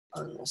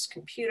on this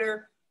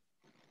computer.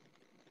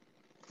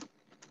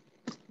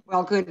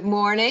 Well, good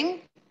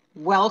morning,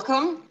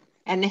 welcome,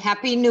 and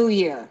Happy New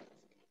Year.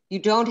 You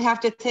don't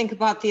have to think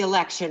about the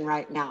election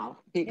right now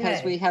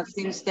because we have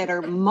things that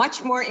are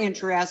much more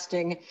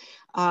interesting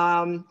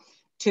to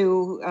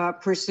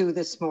pursue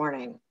this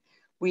morning.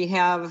 We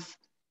have,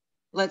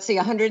 let's see,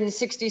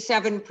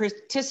 167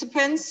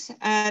 participants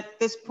at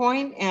this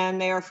point, and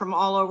they are from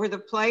all over the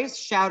place.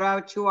 Shout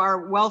out to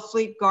our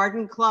Wellfleet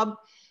Garden Club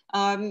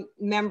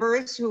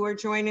members who are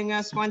joining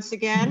us once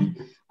again,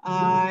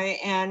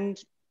 and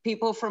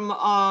people from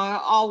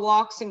all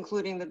walks,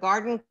 including the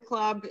Garden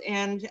Club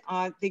and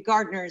the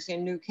gardeners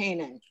in New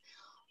Canaan.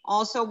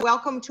 Also,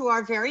 welcome to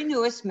our very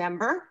newest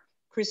member,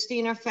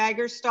 Christina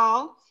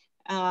Fagerstall.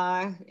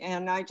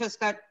 And I just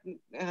got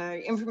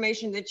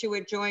information that you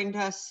had joined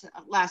us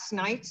last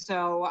night,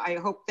 so I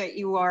hope that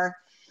you are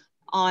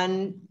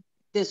on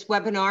this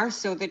webinar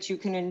so that you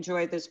can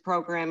enjoy this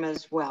program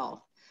as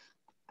well.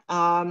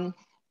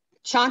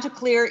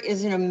 Chanticleer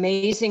is an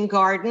amazing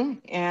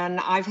garden, and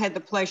I've had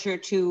the pleasure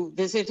to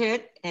visit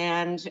it,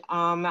 and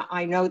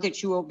I know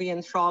that you will be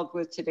enthralled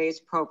with today's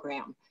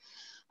program.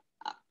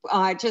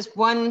 Just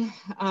one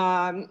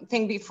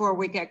thing before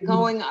we get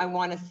going, I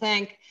want to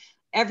thank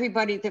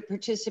everybody that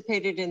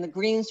participated in the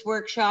Greens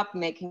workshop,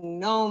 making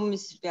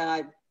gnomes,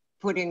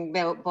 putting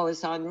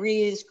bows on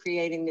wreaths,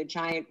 creating the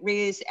giant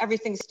wreaths.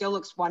 Everything still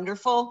looks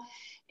wonderful,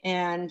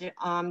 and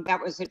that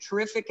was a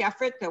terrific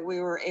effort that we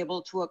were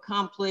able to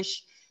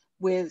accomplish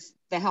with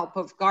the help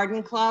of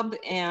Garden Club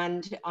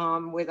and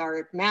with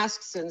our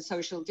masks and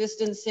social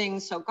distancing.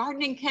 So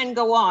gardening can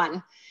go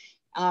on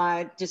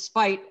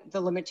despite the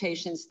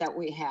limitations that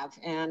we have.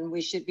 And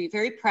we should be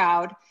very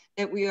proud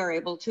that we are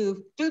able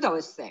to do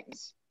those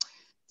things.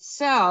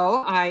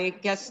 So I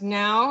guess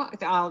now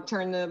I'll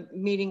turn the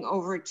meeting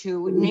over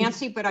to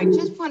Nancy, but I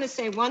just want to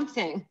say one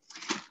thing.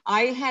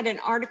 I had an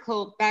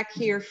article back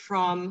here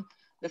from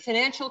the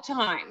Financial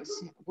Times,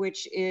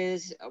 which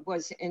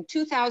was in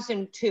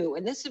 2002,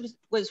 and this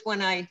was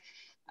when I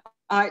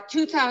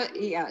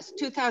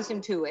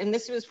 2002, and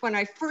this was when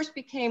I first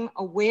became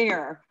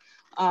aware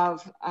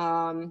of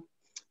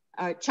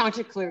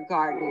Chanticleer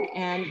Garden,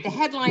 and the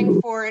headline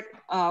for it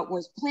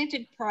was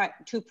 "Planted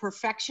to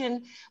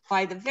Perfection"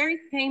 by the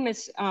very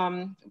famous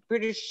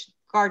British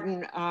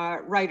garden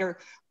writer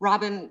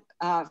Robin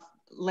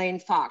Lane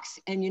Fox.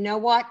 And you know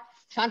what?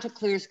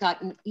 Chanticleer's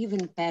gotten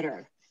even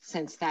better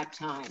since that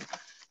time.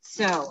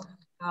 So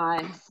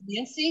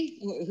Nancy,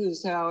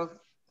 who's a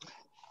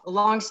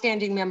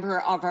longstanding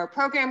member of our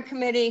program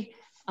committee,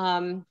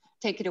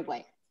 take it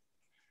away.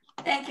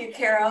 Thank you,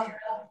 Carol.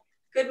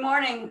 Good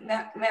morning,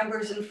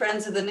 members and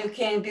friends of the New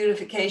Canaan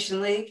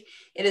Beautification League.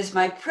 It is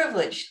my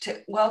privilege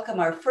to welcome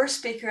our first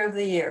speaker of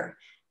the year,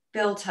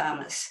 Bill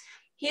Thomas.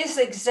 He is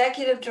the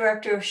executive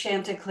director of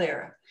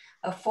Chanticleer,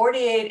 a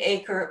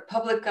 48-acre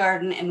public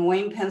garden in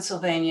Wayne,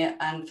 Pennsylvania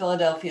on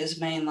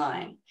Philadelphia's Main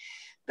Line.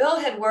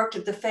 Bill had worked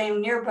at the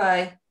famed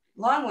nearby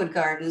Longwood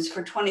Gardens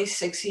for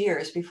 26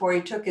 years before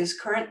he took his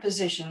current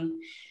position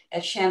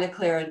at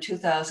Chanticleer in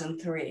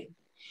 2003.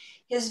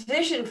 His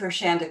vision for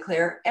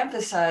Chanticleer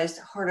emphasized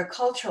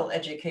horticultural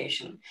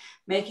education,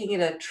 making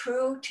it a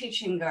true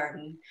teaching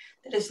garden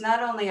that is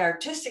not only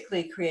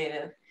artistically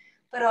creative,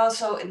 but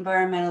also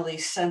environmentally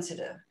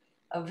sensitive,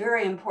 a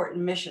very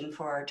important mission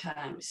for our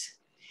times.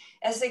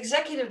 As the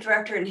executive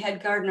director and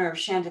head gardener of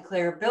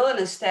Chanticleer, Bill and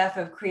his staff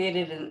have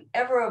created an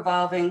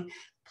ever-evolving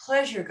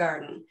pleasure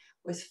garden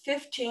with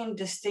 15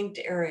 distinct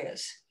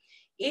areas.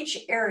 Each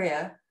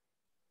area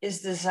is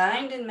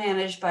designed and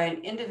managed by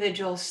an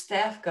individual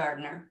staff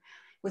gardener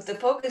with the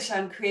focus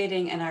on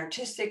creating an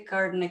artistic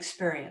garden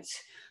experience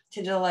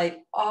to delight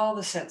all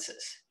the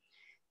senses.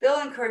 Bill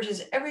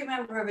encourages every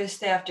member of his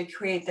staff to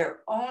create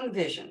their own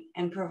vision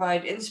and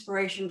provide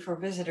inspiration for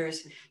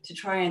visitors to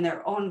try in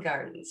their own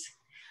gardens.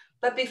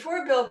 But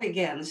before Bill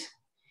begins,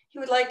 he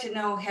would like to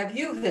know, have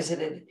you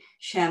visited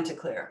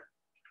Chanticleer?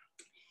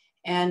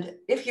 And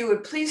if you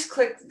would please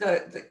click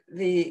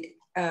the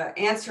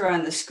answer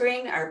on the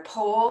screen, our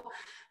poll,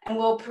 and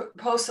we'll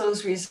post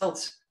those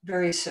results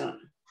very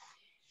soon.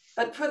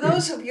 But for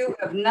those of you who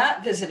have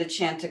not visited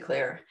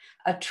Chanticleer,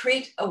 a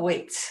treat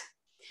awaits.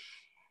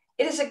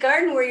 It is a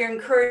garden where you're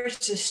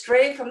encouraged to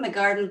stray from the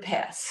garden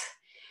paths,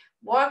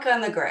 walk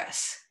on the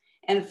grass,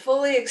 and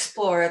fully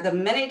explore the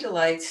many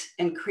delights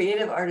and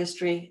creative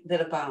artistry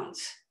that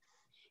abounds.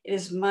 It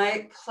is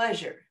my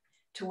pleasure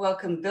to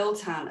welcome Bill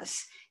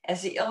Thomas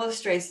as he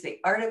illustrates the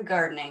art of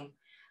gardening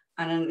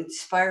on an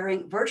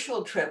inspiring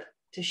virtual trip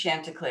to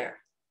Chanticleer.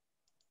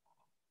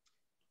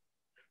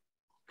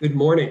 Good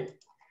morning.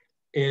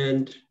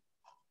 And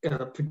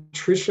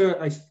Patricia,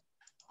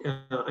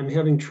 I'm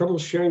having trouble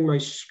sharing my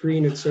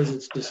screen. It says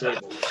it's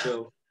disabled,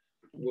 so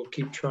we'll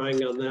keep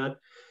trying on that.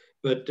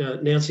 But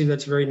Nancy,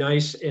 that's very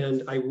nice.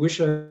 And I wish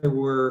I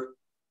were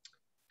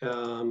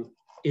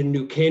in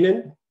New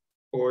Canaan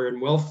or in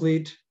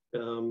Wellfleet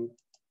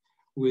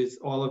with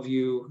all of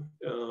you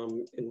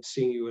and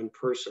seeing you in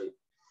person.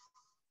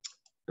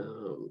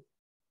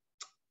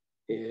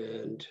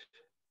 And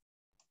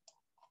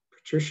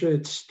Patricia,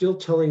 it's still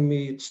telling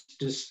me it's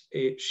just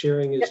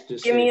sharing is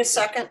disabled. Give me a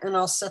second and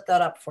I'll set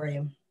that up for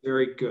you.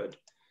 Very good.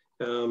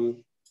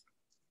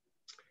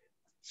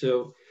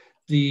 So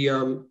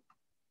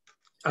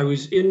I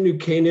was in New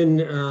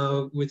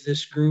Canaan with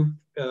this group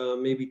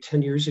maybe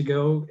 10 years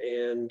ago,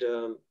 and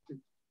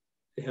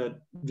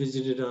had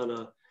visited on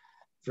a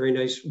very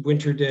nice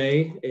winter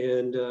day,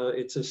 and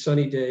it's a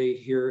sunny day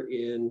here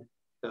in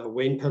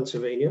Wayne,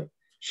 Pennsylvania.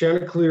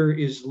 Chanticleer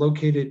is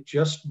located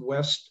just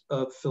west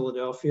of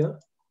Philadelphia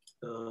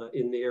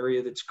in the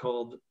area that's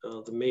called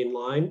the Main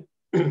Line.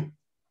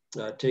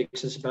 It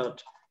takes us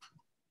about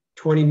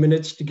 20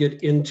 minutes to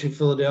get into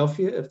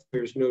Philadelphia if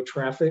there's no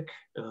traffic.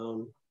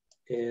 And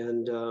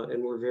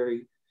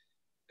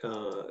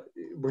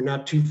we're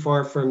not too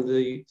far from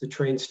the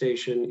train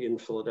station in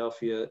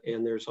Philadelphia,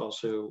 and there's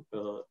also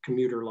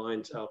commuter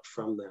lines out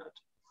from that.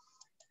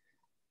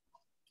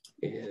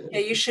 And yeah,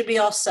 you should be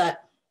all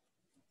set.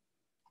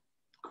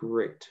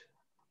 Great.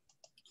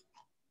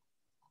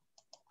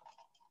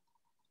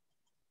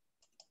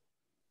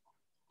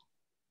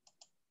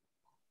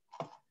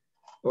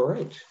 All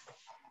right.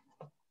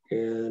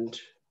 And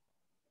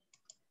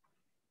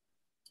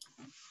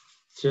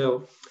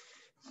so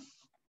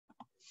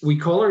we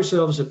call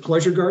ourselves a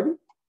pleasure garden.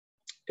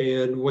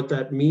 And what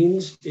that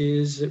means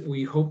is that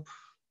we hope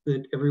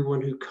that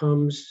everyone who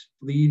comes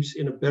leaves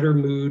in a better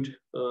mood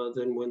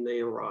than when they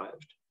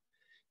arrived.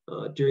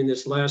 During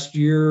this last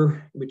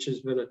year, which has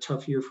been a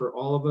tough year for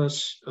all of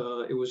us,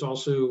 it was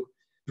also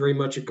very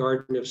much a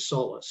garden of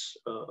solace,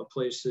 a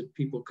place that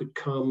people could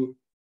come,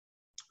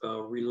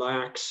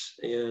 relax,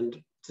 and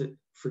to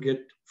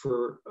forget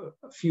for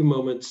a few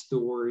moments the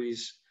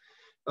worries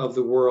of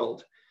the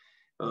world.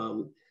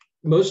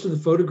 Most of the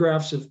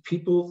photographs of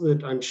people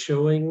that I'm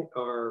showing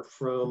are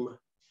from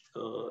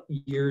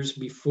years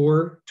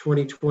before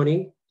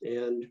 2020,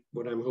 and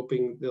what I'm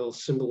hoping they'll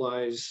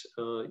symbolize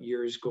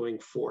years going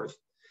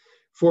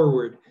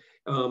forward.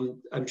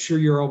 I'm sure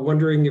you're all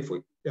wondering if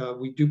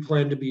we do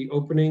plan to be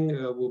opening.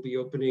 We'll be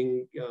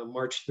opening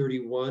March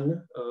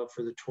 31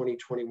 for the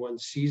 2021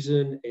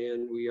 season,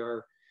 and we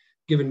are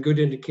given good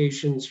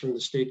indications from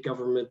the state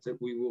government that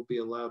we will be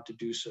allowed to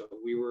do so.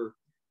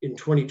 In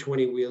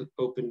 2020, we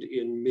opened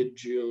in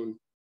mid-June.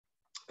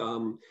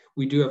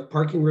 We do have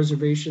parking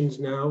reservations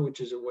now,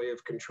 which is a way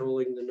of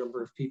controlling the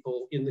number of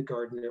people in the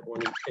garden at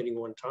any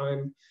one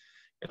time.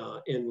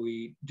 And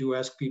we do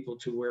ask people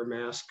to wear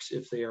masks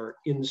if they are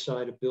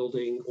inside a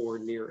building or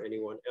near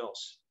anyone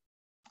else.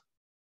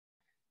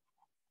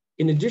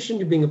 In addition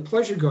to being a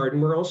pleasure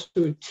garden, we're also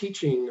a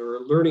teaching or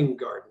a learning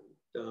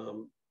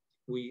garden.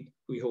 We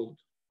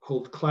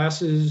hold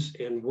classes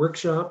and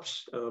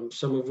workshops,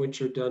 some of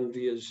which are done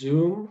via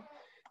Zoom.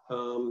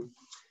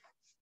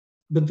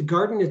 But the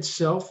garden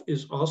itself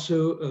is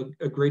also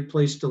a great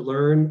place to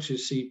learn, to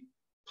see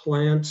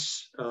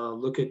plants,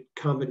 look at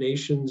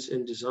combinations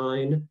and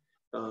design.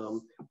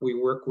 We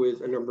work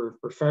with a number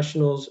of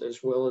professionals as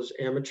well as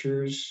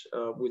amateurs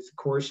with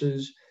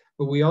courses,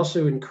 but we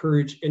also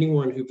encourage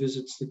anyone who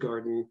visits the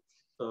garden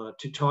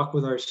to talk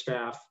with our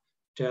staff,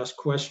 to ask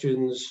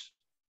questions,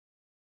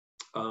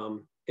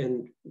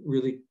 and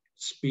really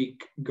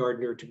speak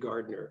gardener to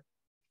gardener.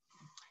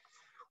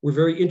 We're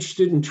very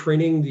interested in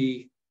training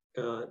the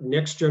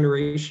next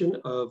generation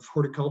of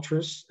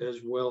horticulturists,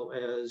 as well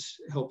as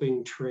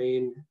helping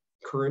train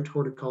current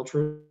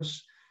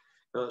horticulturists.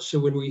 So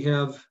when we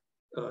have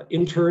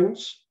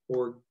interns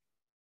or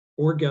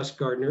guest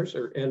gardeners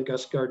and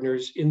guest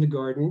gardeners in the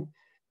garden,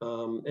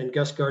 and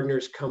guest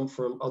gardeners come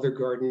from other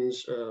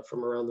gardens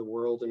from around the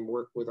world and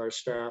work with our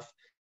staff.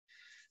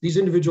 These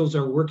individuals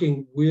are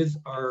working with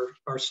our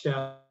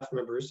staff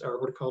members, our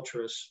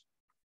horticulturists,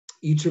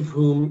 each of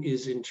whom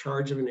is in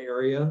charge of an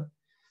area.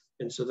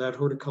 And so that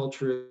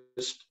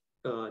horticulturist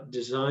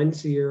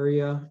designs the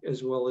area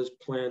as well as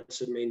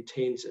plants and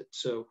maintains it.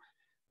 So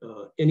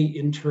any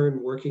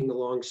intern working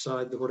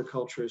alongside the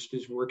horticulturist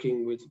is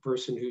working with the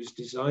person who's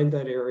designed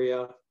that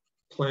area,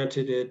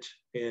 planted it,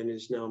 and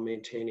is now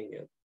maintaining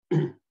it.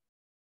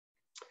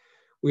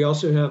 We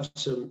also have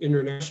some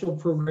international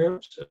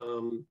programs,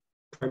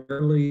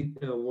 primarily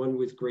one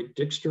with Great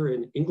Dixter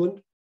in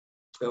England,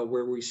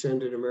 where we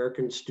send an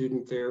American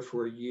student there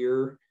for a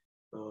year,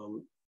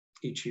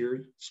 each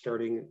year,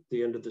 starting at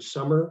the end of the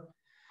summer.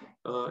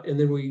 And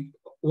then we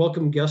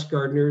welcome guest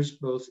gardeners,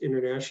 both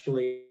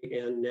internationally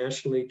and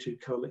nationally, to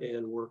come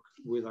and work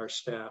with our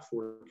staff,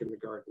 work in the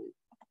garden.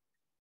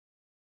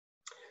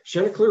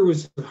 Chanticleer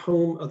was the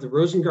home of the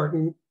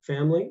Rosengarten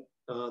family.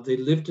 They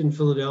lived in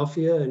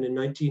Philadelphia, and in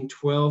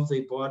 1912,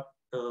 they bought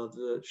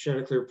the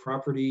Chanticleer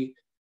property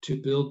to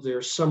build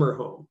their summer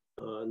home.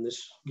 And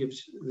this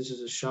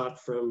is a shot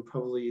from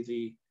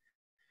probably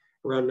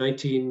around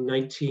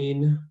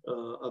 1919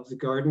 of the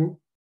garden.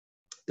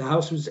 The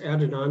house was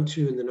added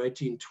onto in the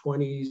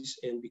 1920s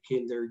and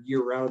became their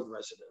year-round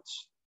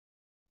residence.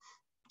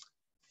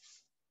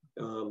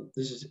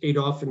 This is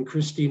Adolf and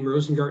Christine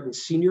Rosengarten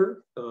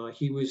Sr.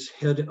 He was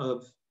head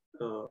of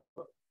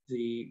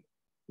the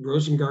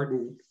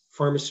Rosengarten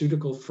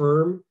pharmaceutical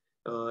firm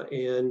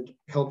and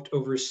helped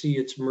oversee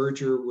its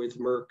merger with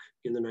Merck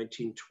in the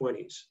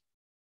 1920s.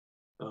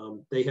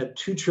 They had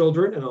 2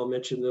 children, and I'll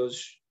mention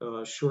those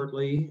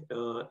shortly,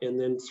 and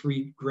then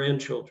 3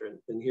 grandchildren.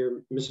 And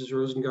here Mrs.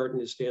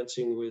 Rosengarten is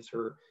dancing with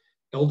her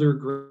elder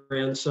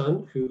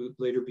grandson, who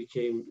later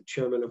became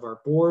chairman of our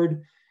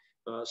board.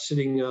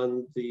 Sitting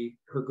on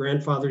her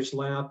grandfather's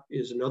lap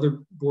is another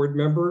board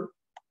member.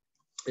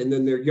 And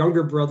then their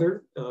younger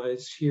brother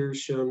is here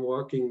shown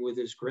walking with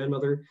his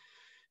grandmother.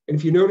 And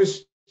if you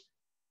notice,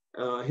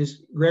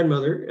 his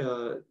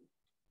grandmother,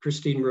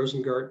 Christine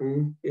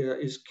Rosengarten,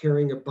 is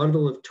carrying a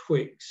bundle of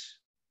twigs.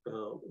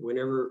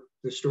 Whenever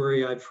the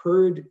story I've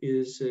heard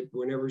is that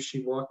whenever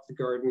she walked the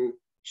garden,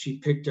 she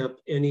picked up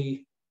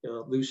any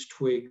loose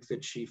twig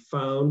that she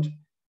found.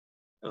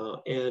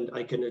 And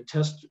I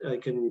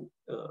can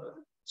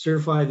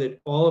certify that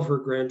all of her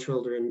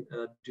grandchildren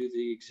do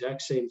the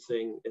exact same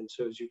thing. And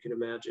so as you can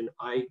imagine,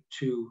 I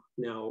too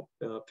now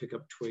pick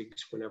up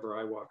twigs whenever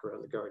I walk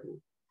around the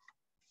garden.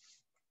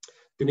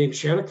 The name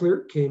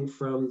Chanticleer came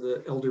from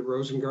the elder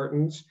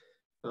Rosengartens.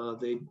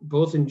 They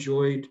both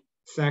enjoyed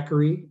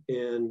Thackeray,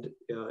 and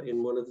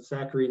in one of the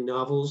Thackeray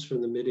novels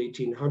from the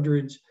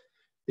mid-1800s,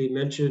 it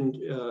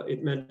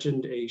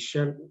mentioned a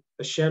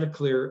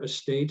Chanticleer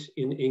estate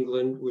in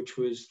England, which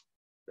was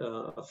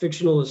a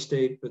fictional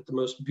estate, but the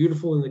most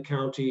beautiful in the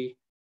county,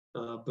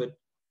 but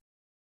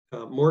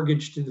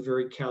mortgaged to the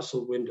very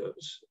castle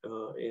windows.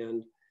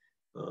 And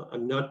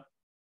I'm not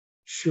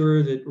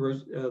sure that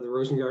the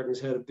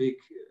Rosengartens had a big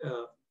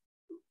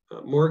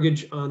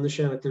mortgage on the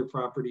Chanticleer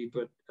property,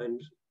 but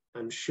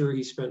I'm sure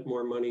he spent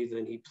more money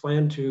than he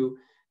planned to,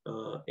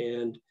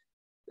 and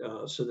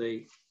so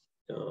they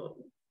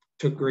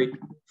took great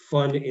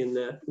fun in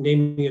that,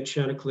 naming it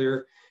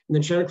Chanticleer. And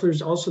then Chanticleer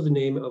is also the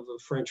name of a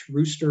French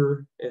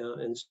rooster,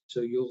 and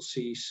so you'll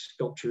see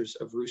sculptures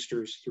of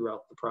roosters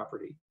throughout the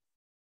property.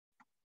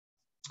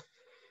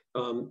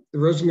 The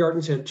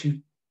Rosengartens had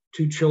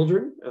two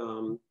children.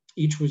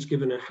 Each was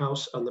given a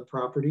house on the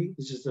property.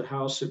 This is the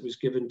house that was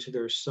given to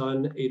their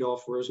son,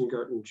 Adolf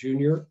Rosengarten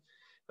Jr.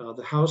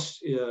 The house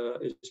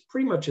is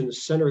pretty much in the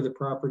center of the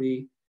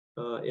property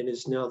and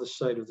is now the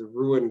site of the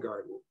ruin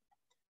garden.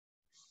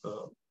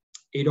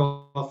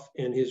 Adolf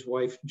and his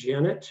wife,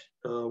 Janet,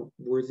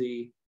 were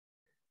the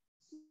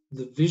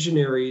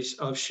visionaries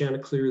of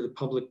Chanticleer, the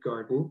public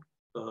garden,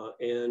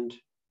 and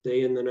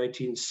they in the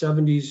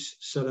 1970s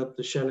set up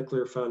the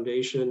Chanticleer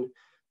Foundation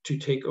to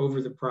take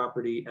over the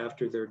property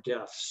after their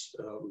deaths.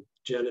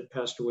 Janet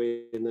passed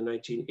away in the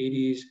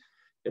 1980s,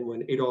 and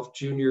when Adolf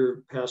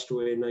Jr. passed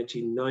away in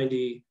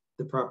 1990,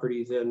 the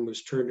property then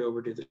was turned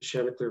over to the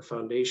Chanticleer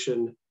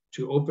Foundation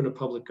to open a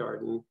public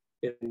garden,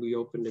 and we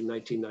opened in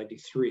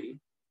 1993.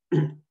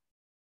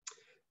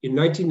 In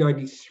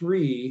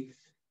 1993,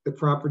 the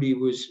property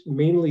was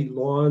mainly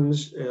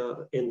lawns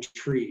and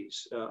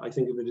trees. I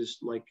think of it as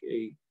like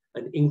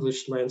an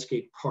English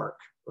landscape park.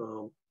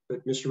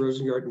 But Mr.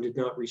 Rosengarten did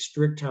not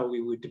restrict how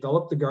we would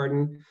develop the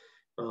garden.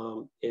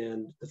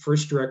 And the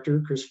first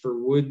director, Christopher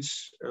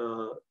Woods,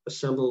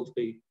 assembled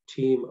a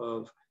team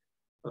of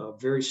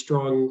very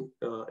strong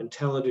and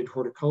talented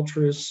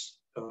horticulturists,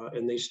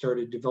 and they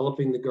started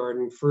developing the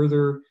garden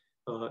further,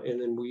 and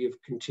then we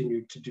have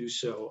continued to do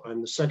so.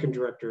 I'm the second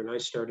director, and I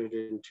started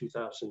in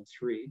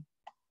 2003.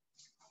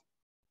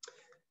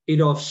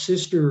 Adolf's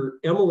sister,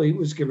 Emily,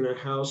 was given a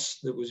house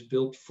that was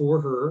built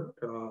for her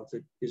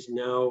that is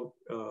now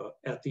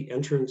at the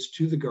entrance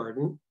to the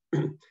garden.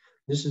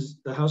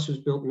 The house was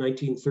built in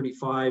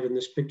 1935, and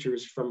this picture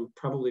is from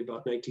probably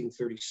about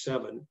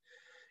 1937.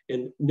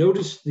 And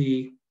notice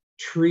the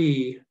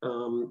tree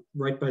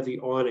right by the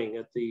awning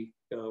at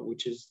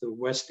which is the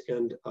west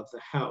end of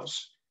the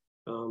house.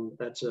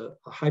 That's a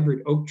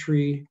hybrid oak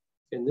tree,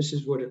 and this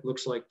is what it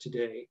looks like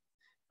today.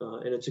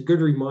 And it's a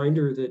good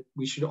reminder that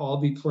we should all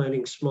be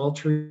planting small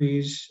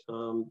trees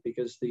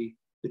because the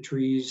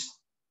trees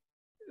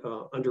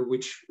under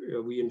which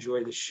we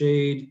enjoy the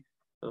shade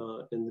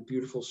and the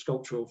beautiful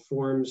sculptural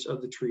forms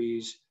of the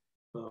trees,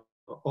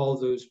 all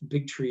of those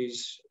big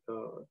trees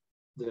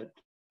that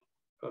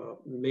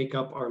make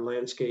up our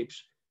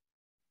landscapes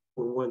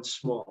were once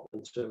small.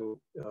 And so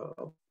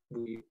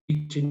we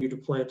continue to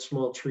plant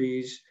small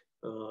trees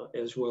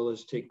as well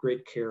as take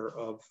great care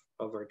of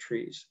our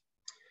trees.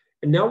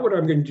 And now what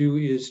I'm going to do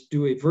is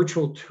do a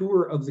virtual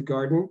tour of the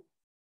garden.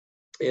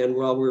 And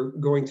while we're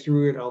going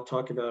through it, I'll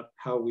talk about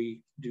how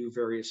we do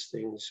various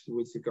things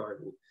with the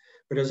garden.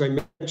 But as I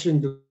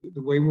mentioned,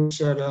 the way we're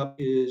set up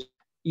is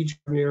each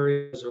garden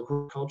area has a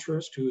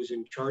horticulturist who is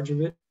in charge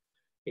of it,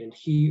 and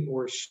he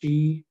or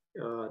she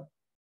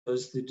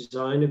does the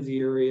design of the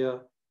area,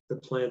 the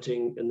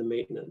planting, and the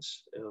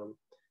maintenance.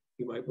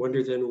 You might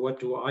wonder then, what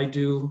do I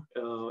do?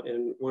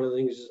 And one of the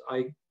things is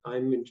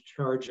I'm in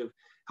charge of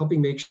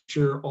helping make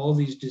sure all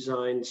these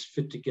designs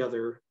fit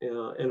together.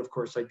 And of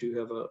course, I do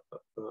have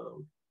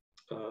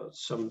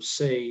some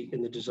say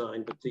in the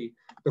design, but the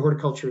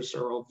horticulturists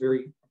are all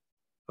very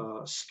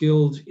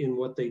skilled in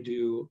what they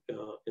do.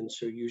 And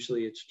so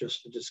usually it's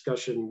just a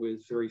discussion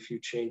with very few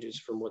changes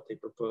from what they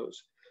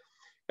propose.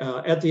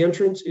 At the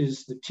entrance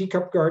is the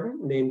Teacup Garden,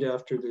 named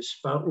after this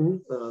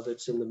fountain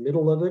that's in the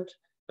middle of it.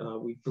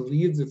 We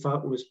believe the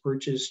fountain was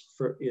purchased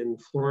in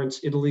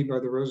Florence, Italy by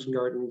the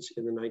Rosengardens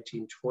in the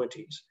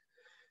 1920s.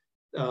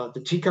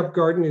 The Teacup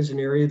Garden is an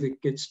area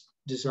that gets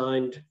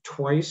designed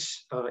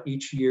twice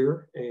each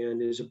year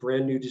and is a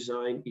brand new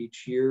design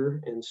each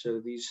year. And so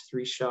these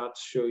 3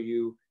 shots show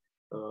you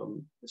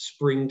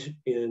springed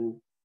in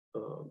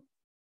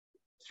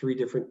 3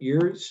 different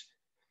years.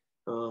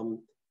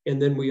 And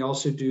then we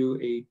also do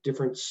a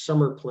different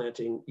summer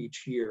planting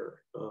each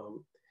year.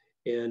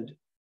 And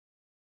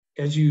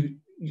as you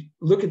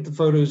look at the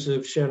photos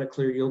of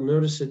Chanticleer, you'll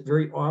notice that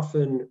very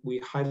often we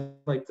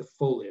highlight the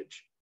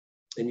foliage.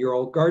 And you're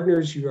all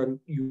gardeners, you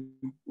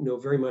know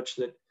very much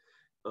that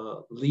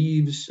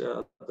leaves,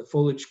 the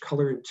foliage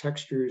color and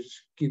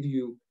textures give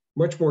you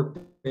much more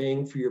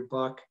bang for your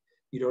buck.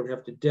 You don't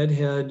have to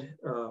deadhead.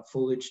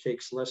 Foliage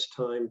takes less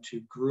time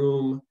to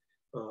groom,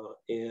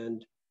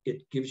 and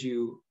it gives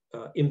you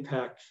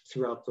impact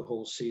throughout the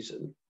whole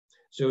season.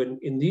 So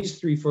in these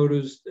 3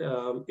 photos,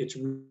 it's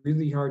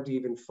really hard to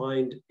even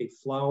find a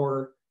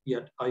flower,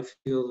 yet I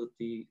feel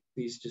that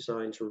these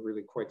designs were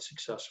really quite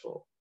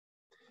successful.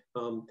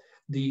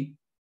 The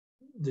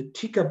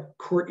Teacup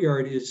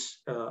Courtyard is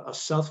a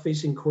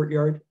south-facing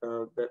courtyard.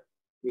 That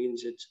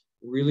means it's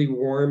really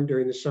warm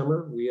during the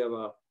summer. We have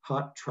a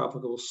hot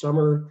tropical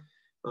summer,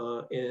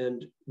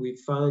 and we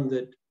found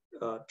that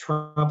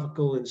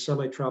tropical and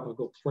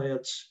semi-tropical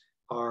plants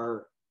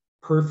are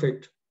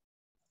perfect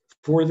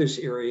for this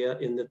area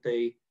in that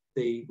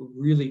they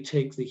really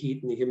take the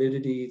heat and the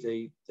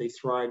humidity. They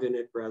thrive in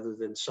it rather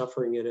than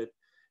suffering in it.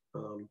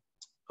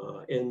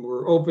 And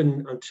we're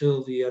open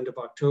until the end of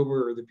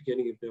October or the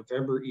beginning of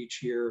November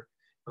each year.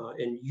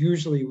 And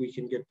usually we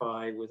can get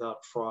by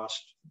without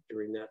frost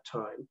during that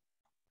time.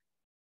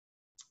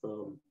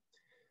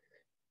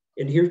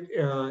 And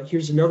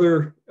here's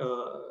another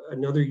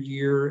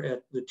year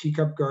at the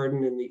Teacup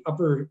Garden. In the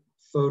upper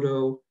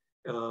photo,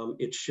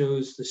 it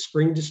shows the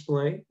spring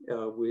display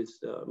with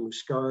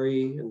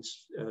muscari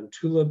and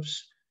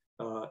tulips,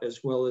 as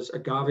well as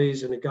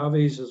agaves. And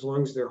agaves, as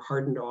long as they're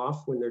hardened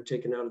off when they're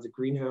taken out of the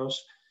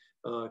greenhouse,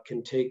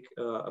 can take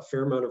a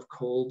fair amount of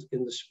cold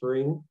in the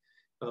spring.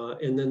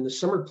 And then the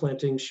summer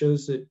planting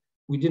shows that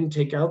we didn't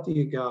take out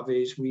the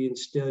agaves, we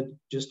instead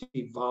just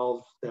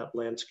evolved that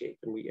landscape.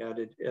 And we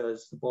added,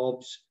 as the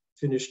bulbs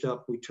finished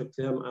up, we took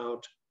them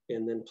out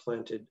and then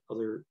planted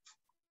other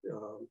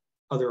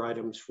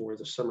items for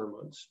the summer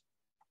months.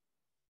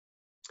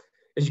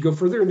 As you go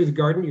further into the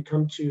garden, you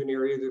come to an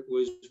area that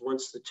was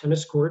once the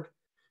tennis court.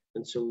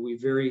 And so we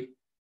very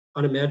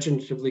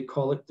unimaginatively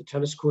call it the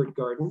Tennis Court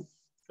Garden.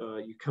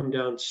 You come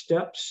down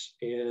steps,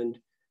 and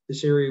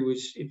this area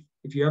was,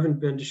 if you haven't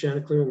been to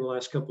Chanticleer in the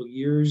last couple of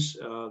years,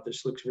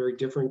 this looks very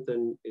different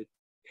than it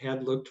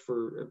had looked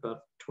for about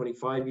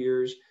 25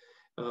 years.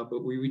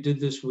 But we redid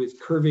this with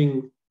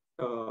curving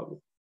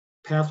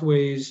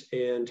pathways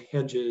and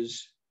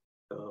hedges.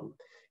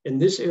 And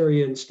this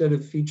area, instead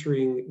of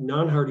featuring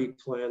non-hardy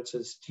plants,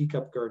 as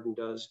Teacup Garden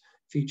does,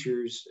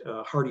 features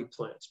hardy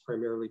plants,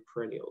 primarily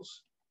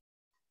perennials.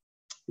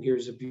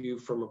 Here's a view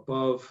from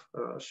above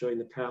showing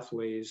the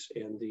pathways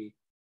and the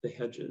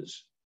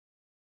hedges.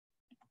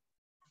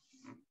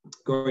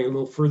 Going a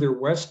little further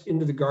west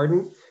into the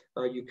garden,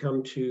 you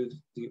come to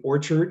the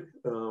orchard,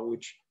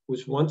 which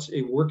was once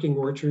a working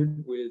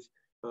orchard with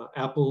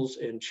apples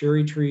and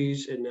cherry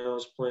trees, and now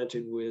is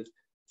planted with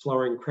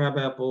flowering crab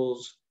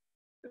apples,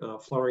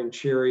 flowering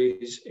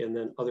cherries, and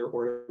then other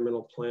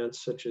ornamental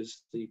plants such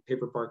as the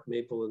paperbark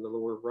maple in the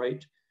lower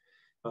right.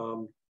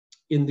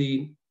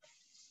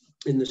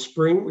 In the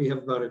spring, we have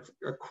about a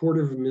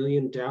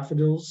 250,000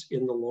 daffodils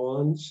in the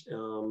lawns,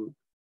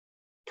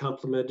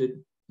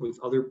 complemented with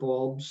other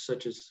bulbs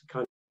such as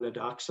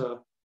Condodoxa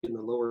in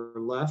the lower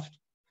left.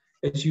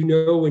 As you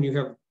know, when you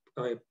have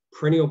a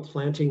perennial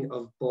planting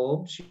of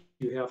bulbs,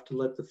 you have to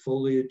let the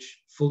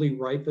foliage fully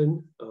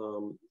ripen,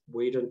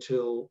 wait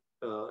until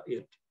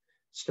it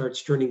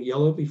starts turning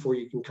yellow before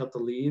you can cut the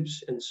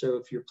leaves. And so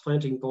if you're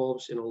planting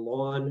bulbs in a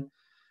lawn,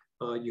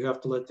 you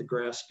have to let the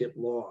grass get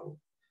long.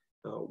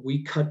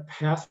 We cut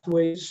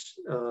pathways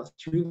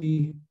through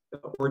the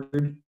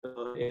orchard,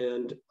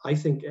 and I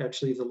think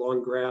actually the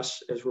long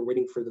grass, as we're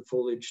waiting for the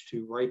foliage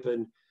to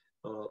ripen,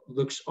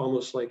 looks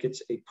almost like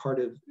it's a part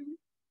of,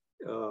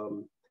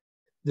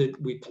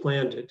 that we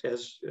planned it,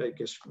 as I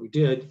guess we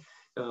did,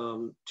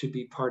 to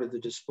be part of the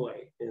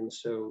display. And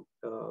so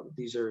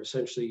these are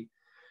essentially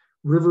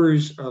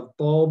rivers of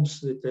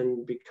bulbs that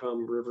then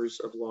become rivers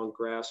of long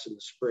grass in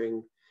the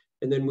spring.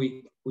 And then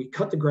we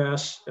cut the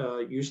grass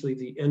usually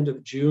the end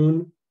of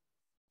June.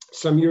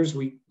 Some years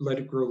we let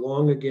it grow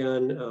long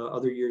again.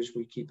 Other years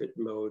we keep it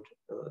mowed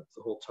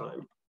the whole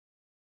time.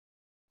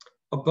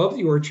 Above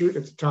the orchard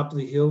at the top of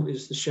the hill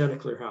is the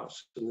Chanticleer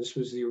house. And this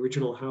was the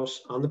original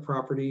house on the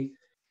property,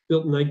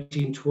 built in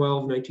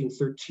 1912,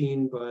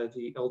 1913 by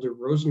the elder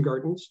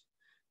Rosengardens.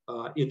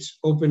 It's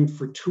open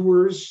for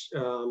tours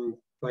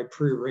by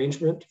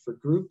pre-arrangement for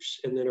groups.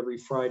 And then every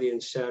Friday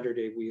and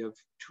Saturday, we have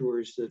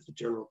tours that the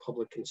general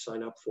public can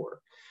sign up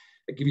for.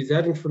 I give you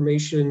that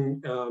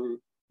information.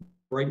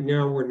 Right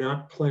now, we're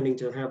not planning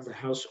to have the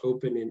house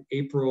open in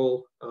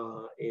April,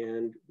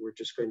 and we're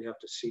just going to have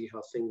to see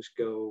how things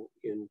go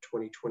in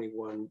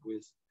 2021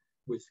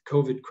 with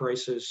COVID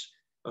crisis,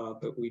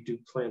 but we do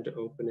plan to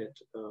open it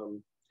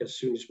as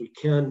soon as we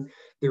can.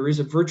 There is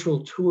a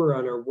virtual tour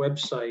on our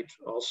website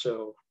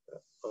also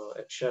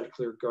at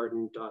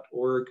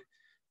chanticleergarden.org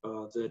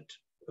that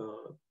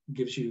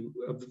gives you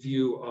a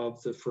view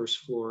of the first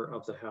floor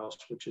of the house,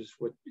 which is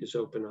what is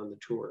open on the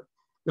tour.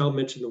 And I'll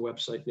mention the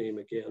website name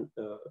again,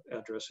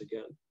 address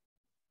again.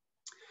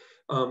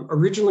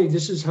 Originally,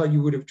 this is how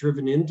you would have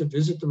driven in to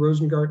visit the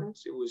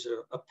Rosengardens. It was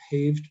a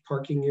paved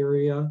parking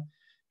area,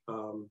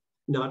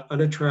 not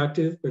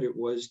unattractive, but it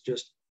was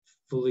just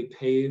fully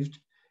paved.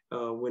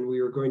 When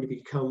we were going to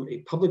become a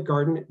public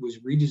garden, it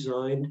was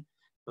redesigned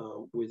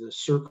with a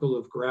circle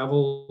of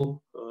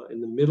gravel in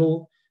the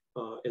middle,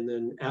 and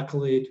then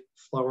accolade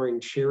flowering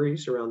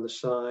cherries around the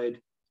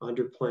side,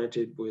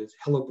 underplanted with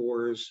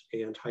hellebores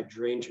and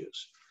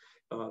hydrangeas.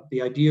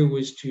 The idea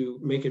was to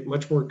make it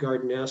much more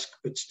garden-esque,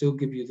 but still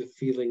give you the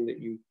feeling that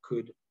you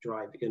could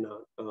drive in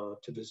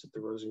to visit the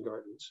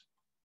Rosengardens.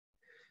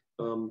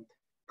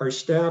 Our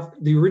staff,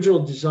 the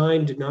original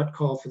design did not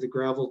call for the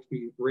gravel to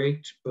be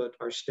raked, but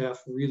our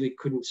staff really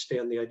couldn't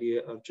stand the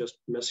idea of just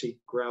messy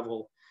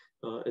gravel.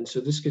 And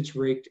so this gets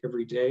raked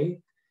every day.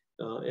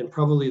 And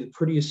probably the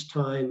prettiest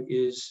time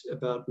is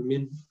about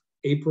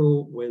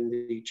mid-April when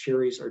the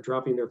cherries are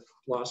dropping their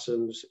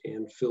blossoms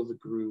and fill the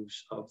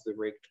grooves of the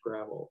raked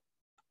gravel.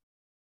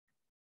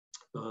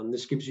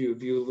 This gives you a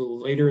view a little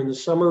later in the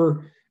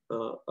summer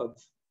of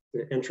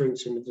the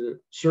entrance into the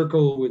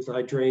circle with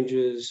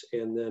hydrangeas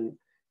and then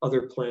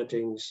other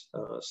plantings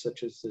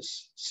such as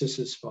this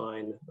cissus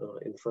vine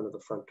in front of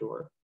the front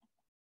door.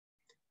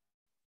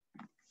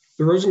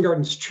 The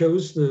Rosengardens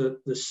chose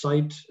the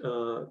site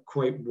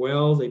quite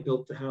well. They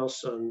built the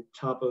house on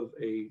top of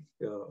a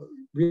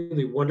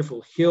really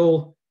wonderful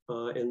hill,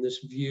 and this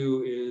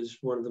view is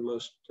one of the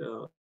most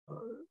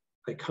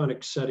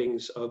iconic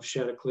settings of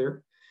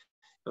Chanticleer.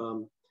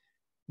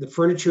 The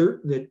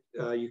furniture that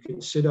you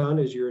can sit on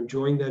as you're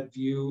enjoying that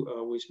view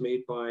was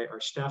made by our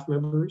staff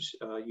members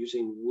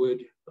using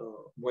wood,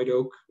 white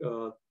oak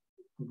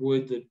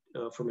wood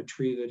that from a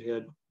tree that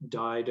had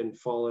died and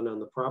fallen on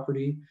the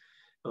property.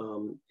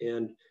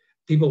 And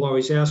people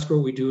always ask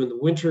what we do in the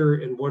winter,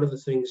 and one of the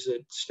things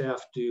that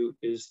staff do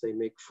is they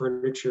make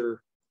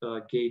furniture,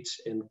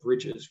 gates, and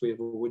bridges. We have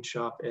a wood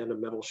shop and a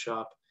metal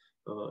shop,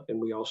 and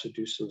we also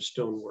do some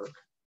stonework.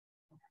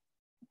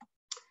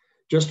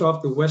 Just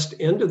off the west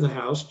end of the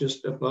house,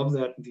 just above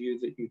that view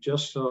that you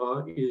just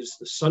saw, is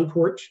the sun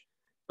porch.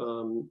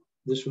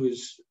 This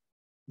was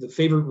the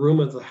favorite room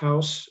of the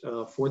house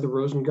for the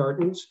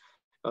Rosengardens.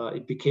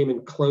 It became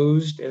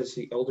enclosed as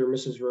the elder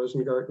Mrs.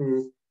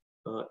 Rosengarten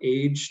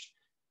aged.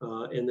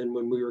 And then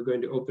when we were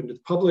going to open to the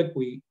public,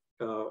 we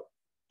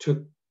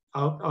took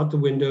out the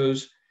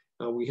windows.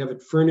 We have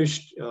it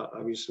furnished,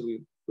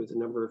 obviously, with a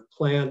number of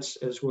plants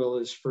as well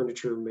as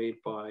furniture made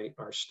by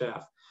our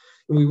staff.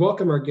 And we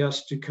welcome our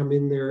guests to come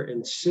in there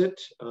and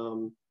sit,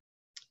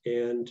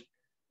 and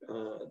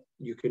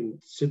you can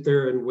sit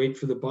there and wait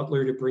for the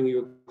butler to bring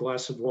you a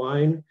glass of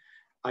wine.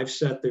 I've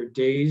sat there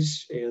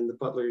days and the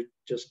butler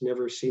just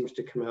never seems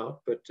to come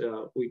out, but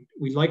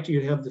we'd like you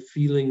to have the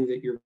feeling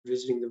that you're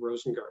visiting the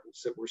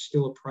Rosengardens, that we're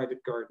still a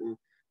private garden,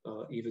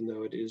 even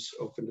though it is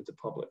open to the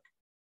public.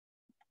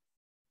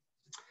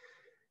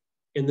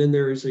 And then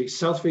there is a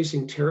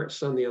south-facing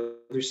terrace on the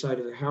other side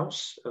of the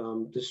house.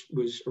 This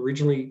was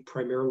originally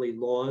primarily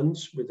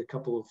lawns with a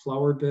couple of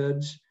flower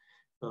beds.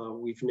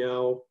 We've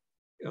now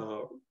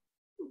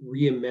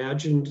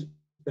reimagined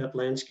that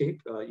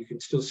landscape. You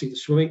can still see the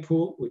swimming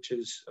pool, which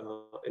is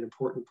an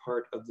important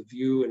part of the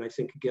view, and I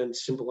think again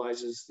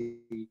symbolizes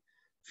the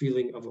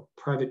feeling of a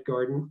private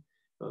garden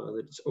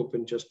that is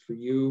open just for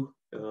you.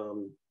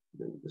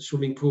 The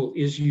swimming pool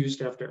is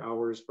used after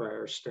hours by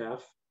our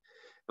staff.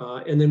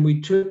 And then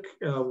we took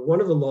one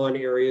of the lawn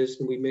areas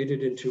and we made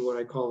it into what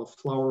I call a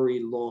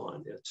flowery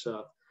lawn. It's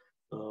a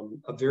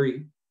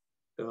very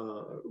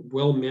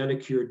well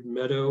manicured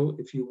meadow,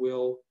 if you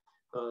will,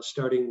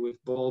 starting with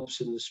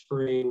bulbs in the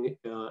spring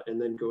and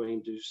then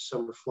going to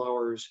summer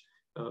flowers,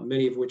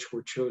 many of which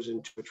were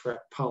chosen to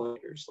attract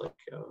pollinators like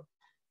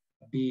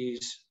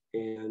bees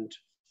and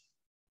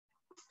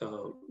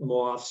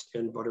moths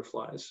and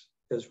butterflies,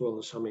 as well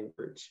as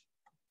hummingbirds.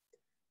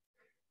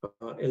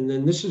 And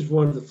then this is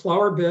one of the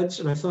flower beds,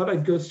 and I thought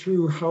I'd go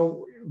through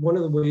how one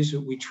of the ways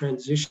that we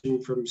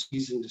transition from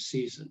season to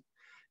season.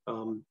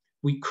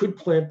 We could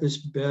plant this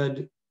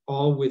bed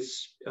all with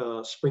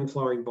spring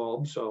flowering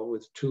bulbs, all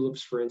with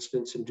tulips, for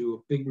instance, and do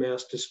a big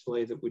mass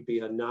display that would be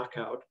a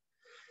knockout.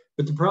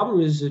 But the problem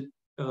is that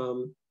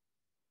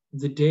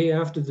the day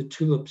after the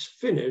tulips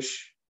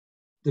finish,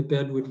 the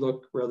bed would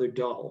look rather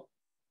dull.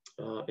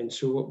 And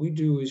so what we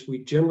do is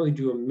we generally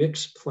do a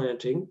mixed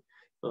planting.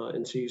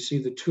 And so you see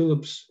the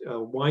tulips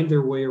wind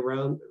their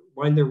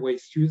way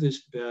through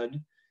this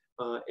bed,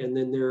 and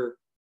then they're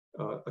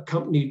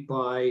accompanied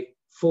by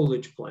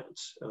foliage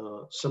plants,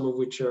 some of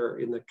which are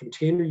in the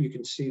container. You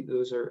can see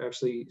those are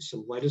actually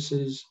some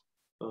lettuces,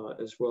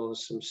 as well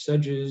as some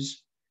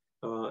sedges.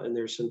 And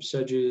there's some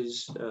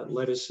sedges,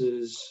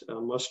 lettuces,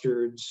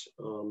 mustards,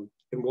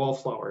 and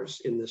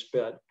wallflowers in this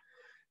bed.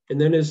 And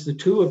then as the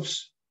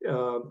tulips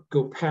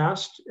go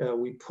past,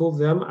 we pull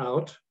them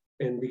out.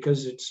 And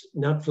because it's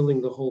not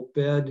filling the whole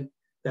bed,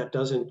 that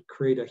doesn't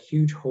create a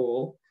huge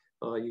hole.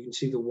 You can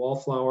see the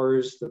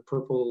wallflowers, the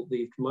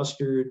purple-leaved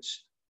mustards,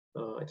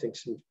 I think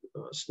some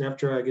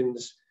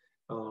snapdragons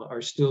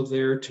are still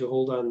there to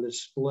hold on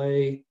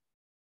display.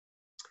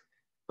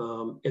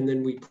 And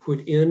then we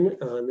put in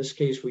this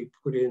case, we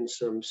put in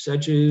some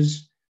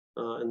sedges.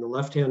 In the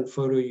left-hand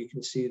photo, you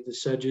can see the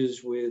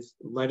sedges with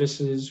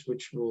lettuces,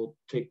 which will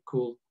take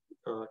cool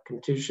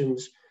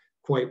conditions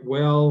quite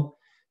well.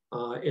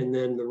 And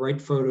then the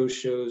right photo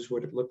shows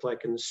what it looked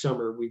like in the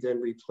summer. We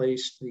then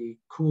replaced the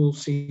cool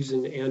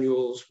season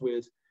annuals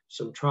with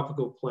some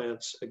tropical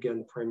plants,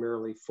 again,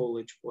 primarily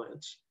foliage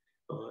plants.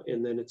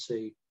 And then it's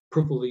a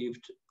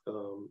purple-leaved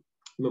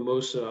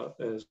mimosa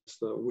as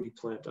the woody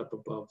plant up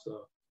above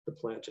the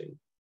planting.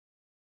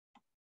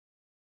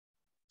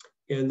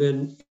 And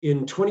then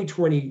in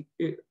 2020,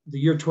 the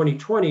year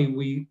 2020,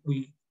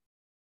 we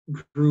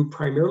grew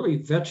primarily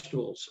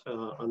vegetables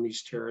on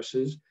these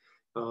terraces.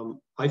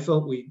 I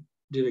felt we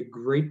did a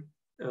great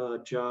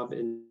job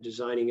in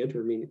designing it. I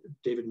mean,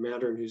 David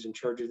Mattern, who's in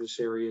charge of this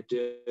area,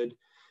 did.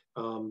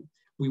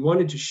 We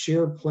wanted to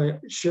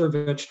share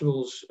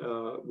vegetables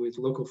with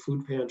local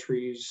food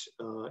pantries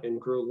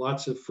and grow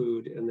lots of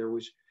food. And there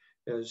was,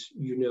 as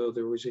you know,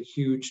 there was a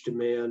huge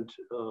demand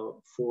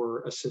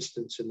for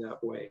assistance in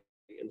that way.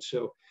 And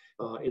so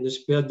in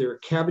this bed, there are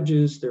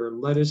cabbages, there are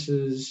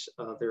lettuces,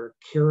 there are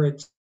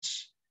carrots,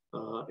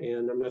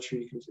 and I'm not sure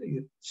you can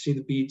see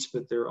the beets,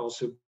 but there are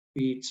also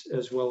beets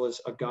as well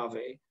as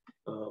agave.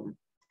 And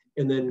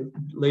then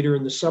later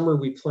in the summer,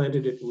 we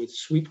planted it with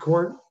sweet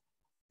corn.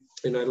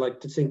 And I like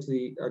to think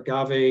the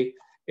agave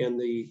and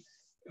the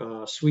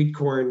sweet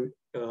corn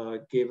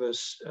gave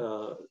us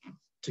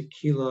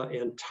tequila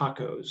and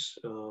tacos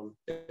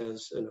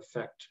as an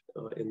effect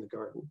in the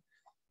garden,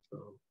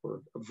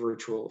 or a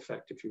virtual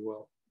effect, if you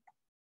will.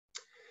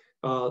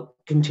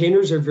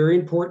 Containers are very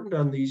important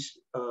on these,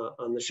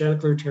 on the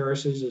Chanticleer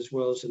terraces, as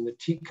well as in the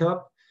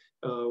teacup.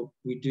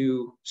 We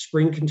do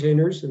spring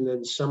containers and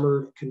then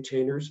summer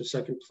containers, a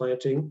second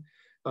planting.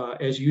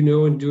 As you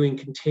know, in doing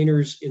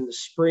containers in the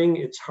spring,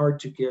 it's hard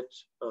to get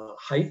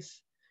height.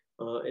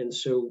 And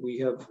so we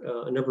have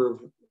a number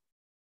of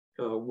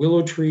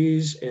willow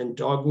trees and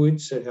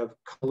dogwoods that have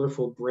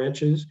colorful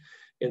branches.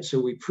 And so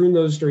we prune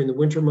those during the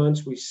winter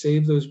months, we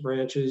save those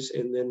branches,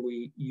 and then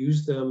we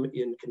use them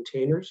in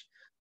containers.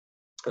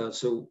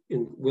 So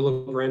in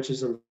willow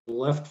branches on the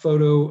left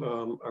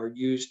photo are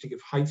used to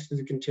give height to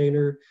the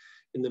container.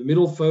 In the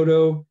middle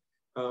photo,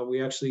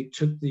 we actually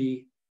took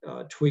the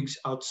twigs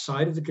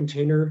outside of the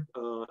container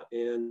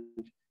and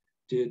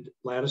did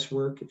lattice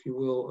work, if you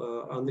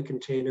will, on the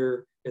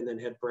container, and then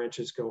had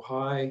branches go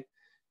high.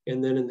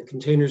 And then in the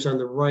containers on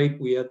the right,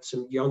 we had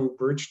some young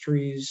birch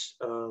trees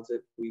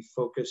that we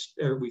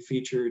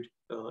featured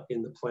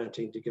in the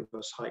planting to give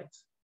us height.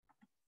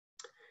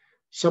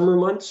 Summer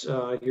months,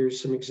 here's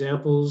some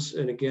examples,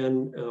 and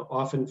again,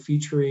 often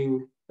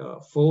featuring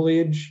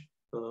foliage,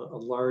 a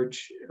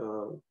large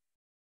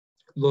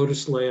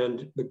lotus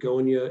land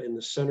begonia in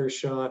the center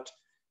shot,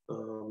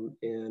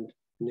 and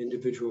an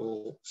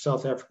individual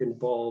South African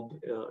bulb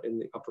in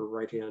the upper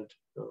right-hand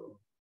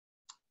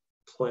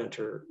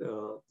planter,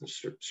 the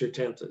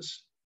Serpentis.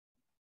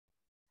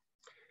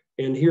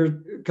 And here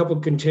are a couple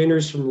of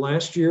containers from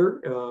last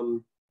year,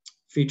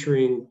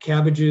 featuring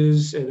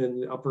cabbages, and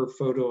in the upper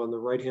photo on the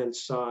right-hand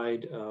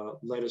side,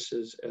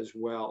 lettuces as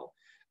well.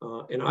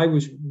 And I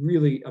was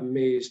really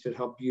amazed at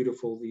how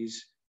beautiful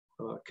these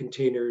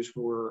containers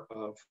were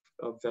of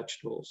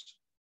vegetables.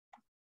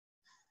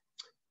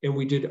 And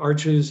we did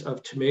arches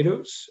of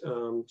tomatoes.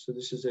 So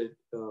this is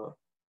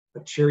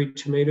a cherry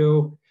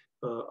tomato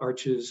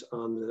arches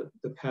on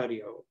the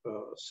patio,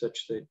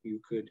 such that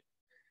you could,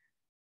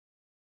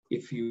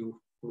 if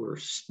you were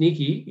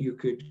sneaky, you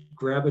could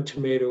grab a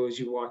tomato as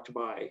you walked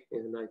by.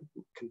 And I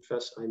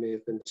confess I may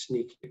have been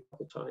sneaky a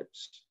couple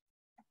times.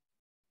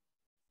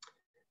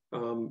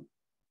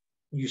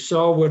 You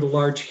saw what a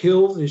large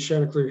hill the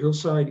Chanticleer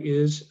hillside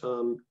is.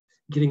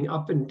 Getting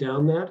up and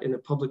down that in a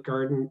public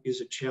garden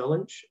is a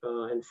challenge.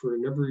 And for a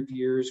number of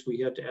years, we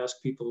had to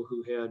ask people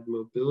who had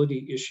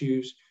mobility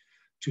issues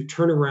to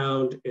turn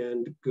around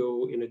and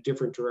go in a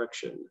different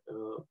direction.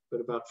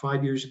 But about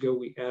 5 years ago,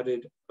 we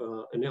added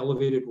an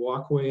elevated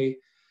walkway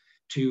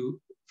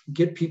to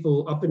get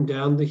people up and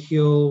down the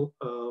hill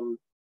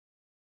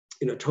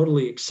in a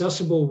totally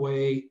accessible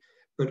way,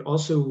 but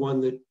also one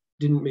that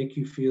didn't make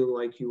you feel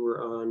like you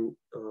were on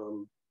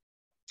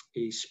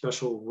a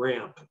special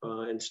ramp.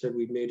 Instead,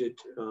 we made it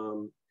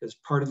as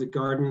part of the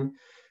garden,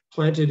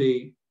 planted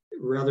a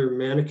rather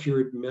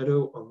manicured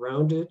meadow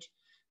around it.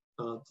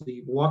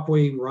 The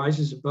walkway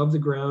rises above the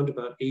ground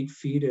about 8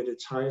 feet at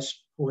its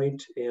highest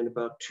point and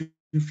about 2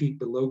 feet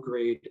below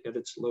grade at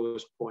its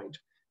lowest point,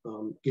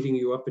 getting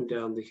you up and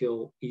down the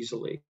hill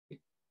easily.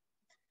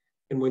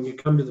 And when you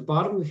come to the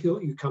bottom of the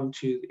hill, you come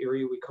to the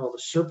area we call the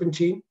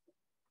Serpentine.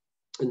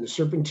 And the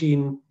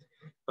Serpentine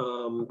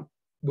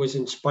was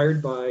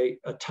inspired by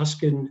a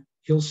Tuscan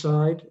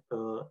hillside,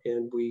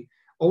 and we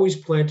always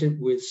plant it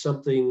with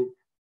something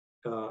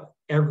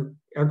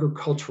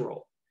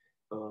agricultural.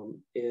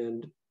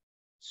 And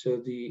so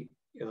the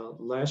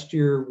last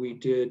year we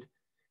did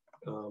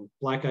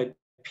black-eyed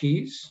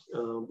peas.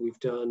 We've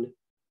done,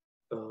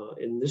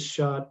 in this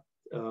shot,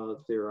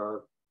 there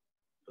are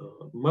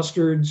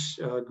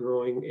mustards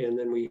growing, and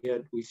then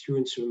we threw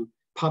in some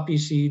poppy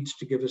seeds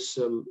to give us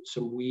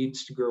some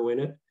weeds to grow in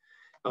it.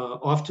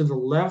 Off to the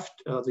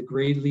left, the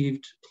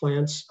gray-leaved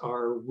plants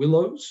are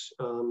willows,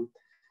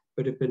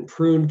 but have been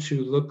pruned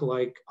to look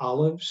like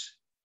olives.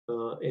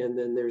 And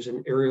then there's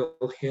an aerial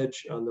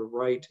hedge on the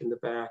right in the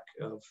back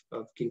of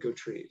ginkgo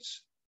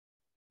trees.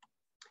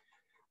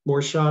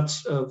 More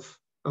shots of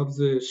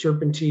the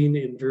Serpentine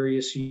in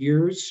various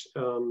years.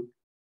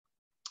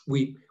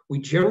 We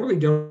generally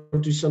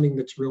don't do something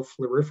that's real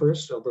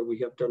floriferous, although we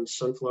have done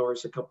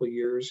sunflowers a couple of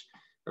years.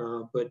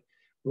 But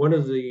one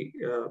of the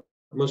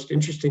most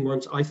interesting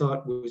ones I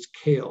thought was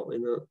kale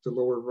in the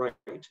lower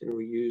right, and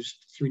we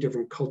used 3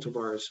 different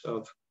cultivars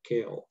of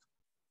kale.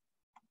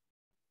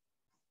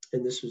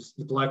 And this was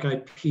the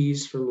black-eyed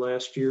peas from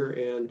last year,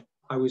 and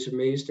I was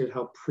amazed at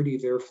how pretty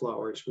their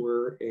flowers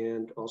were,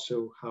 and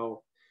also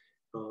how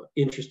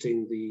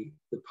interesting the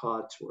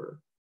pods were.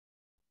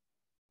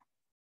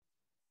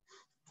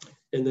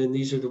 And then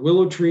these are the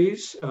willow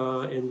trees,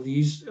 and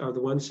these are the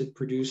ones that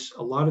produce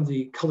a lot of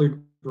the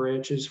colored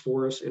branches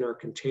for us in our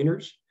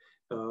containers.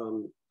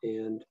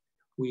 And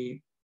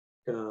we,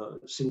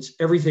 since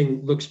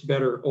everything looks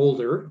better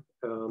older,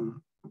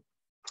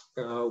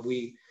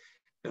 we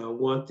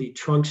want the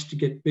trunks to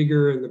get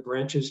bigger and the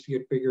branches to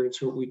get bigger. And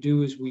so what we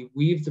do is we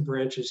weave the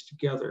branches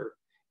together,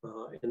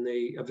 and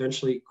they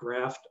eventually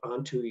graft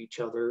onto each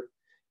other,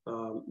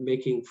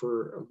 making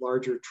for a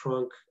larger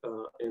trunk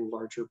and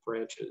larger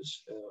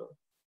branches.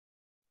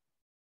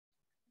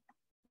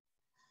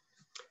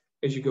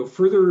 As you go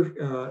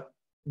further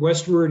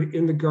westward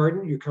in the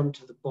garden, you come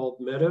to the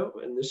bulb meadow,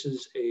 and this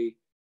is a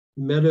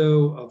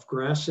meadow of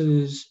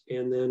grasses,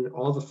 and then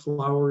all the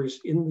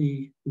flowers in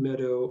the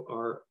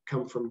meadow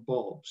come from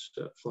bulbs,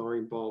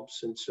 flowering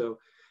bulbs. And so it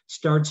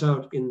starts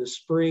out in the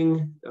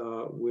spring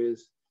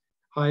with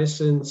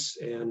hyacinths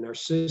and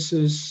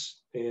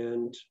narcissus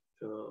and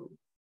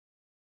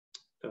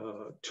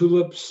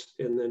tulips,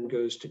 and then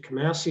goes to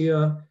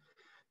camassia.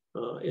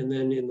 And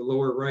then in the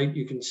lower right,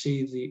 you can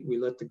see we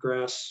let the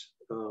grass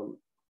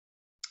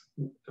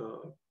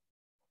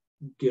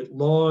get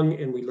long,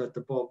 and we let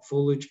the bulb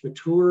foliage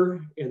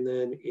mature, and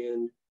then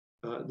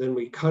then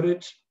we cut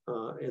it,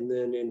 and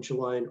then in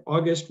July and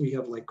August we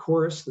have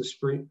lycoris, the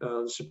spring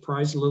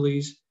surprise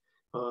lilies,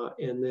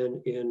 and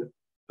then in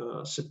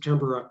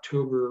September,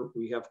 October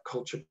we have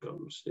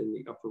colchicums in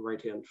the upper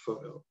right hand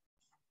photo,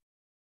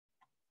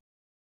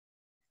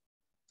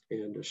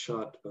 and a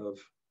shot of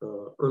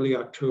early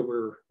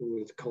October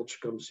with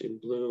colchicums in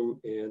bloom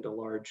and a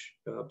large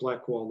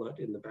black walnut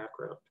in the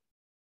background.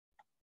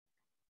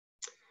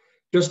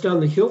 Just down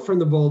the hill from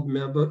the bulb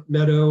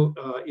meadow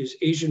is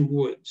Asian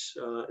woods.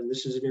 And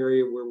this is an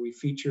area where we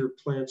feature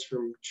plants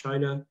from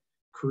China,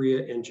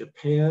 Korea, and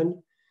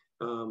Japan.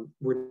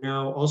 We're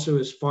now also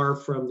as far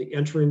from the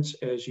entrance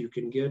as you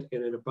can get,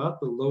 and at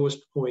about the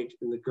lowest point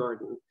in the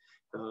garden.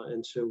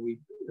 And so we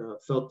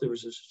felt there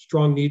was a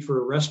strong need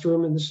for a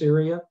restroom in this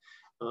area.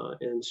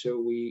 And so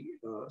we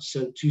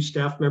sent 2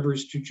 staff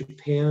members to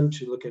Japan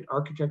to look at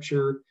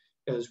architecture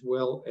as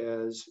well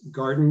as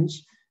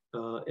gardens.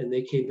 And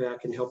they came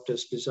back and helped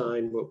us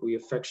design what we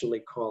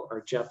affectionately call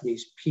our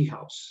Japanese pea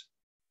house.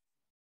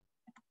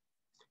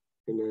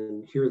 And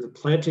then here are the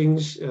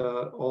plantings,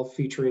 all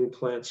featuring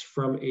plants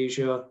from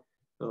Asia,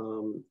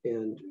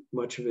 and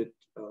much of it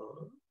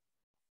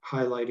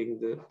highlighting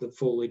the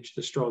foliage,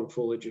 the strong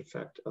foliage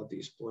effect of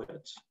these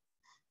plants.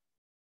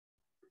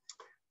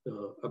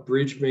 A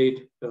bridge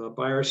made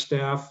by our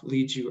staff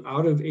leads you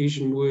out of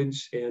Asian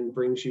woods and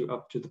brings you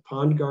up to the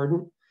pond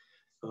garden.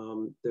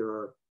 There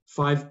are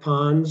 5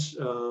 ponds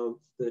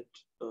that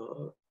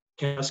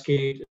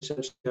cascade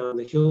essentially down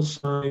the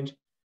hillside,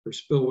 or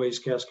spillways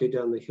cascade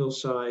down the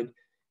hillside,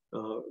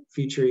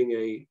 featuring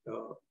a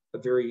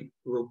very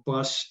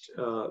robust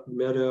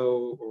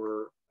meadow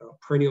or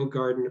perennial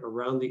garden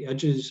around the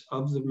edges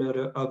of the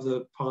meadow, of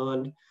the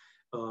pond,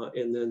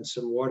 and then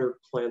some water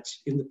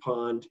plants in the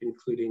pond,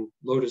 including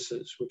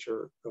lotuses, which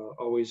are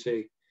always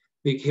a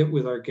big hit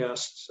with our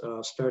guests,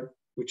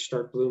 which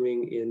start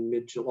blooming in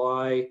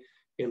mid-July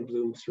and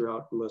bloom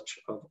throughout much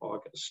of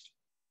August.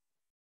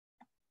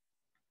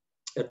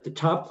 At the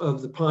top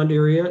of the pond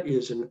area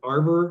is an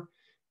arbor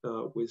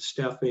with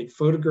staff-made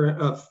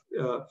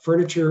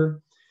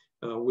furniture,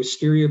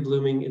 wisteria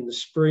blooming in the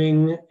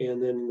spring.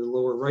 And then in the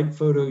lower right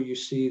photo, you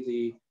see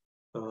the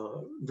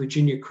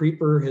Virginia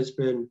creeper has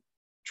been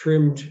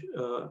trimmed,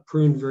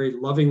 pruned very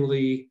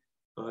lovingly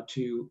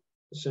to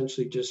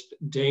essentially just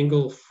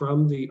dangle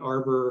from the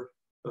arbor.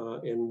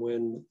 And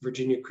when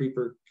Virginia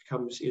creeper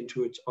comes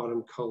into its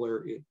autumn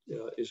color, it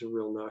is a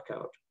real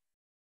knockout.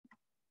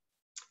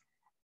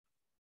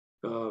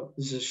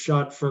 This is a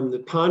shot from the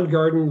pond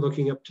garden.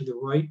 Looking up to the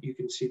right, you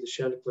can see the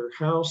Chanticleer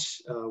house.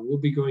 We'll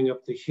be going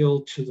up the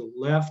hill to the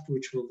left,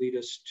 which will lead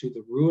us to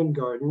the ruin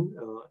garden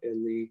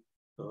and the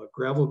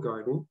gravel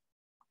garden.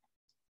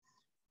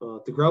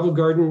 The gravel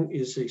garden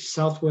is a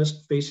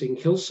southwest facing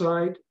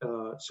hillside,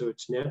 so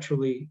it's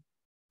naturally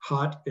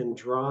hot and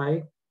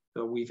dry.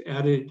 We've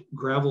added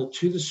gravel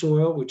to the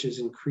soil, which has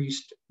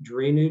increased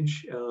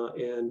drainage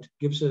and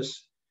gives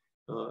us,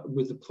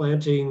 with the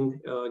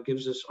planting,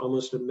 gives us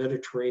almost a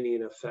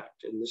Mediterranean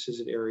effect. And this is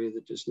an area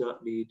that does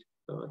not need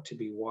to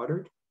be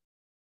watered.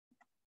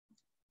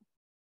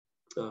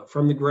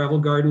 From the gravel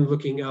garden,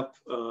 looking up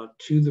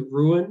to the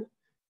ruin.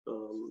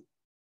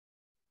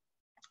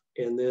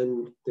 And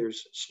then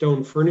there's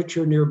stone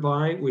furniture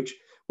nearby, which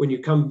when you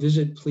come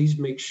visit, please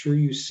make sure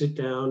you sit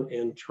down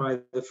and try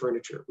the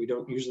furniture. We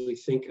don't usually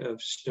think of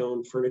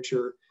stone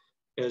furniture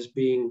as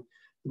being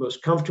the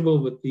most comfortable,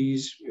 but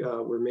these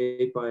were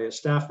made by a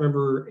staff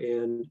member,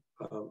 and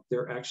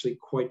they're actually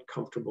quite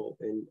comfortable,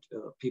 and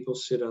people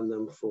sit on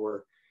them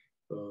for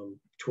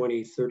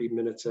 20, 30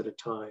 minutes at a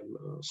time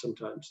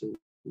sometimes, and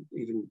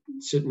even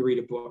sit and read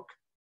a book.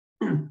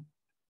 And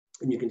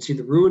you can see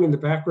the ruin in the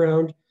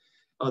background.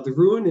 The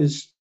ruin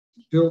is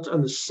built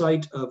on the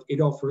site of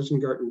Adolf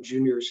Rosengarten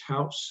Jr.'s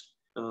house.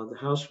 The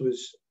house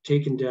was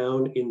taken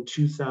down in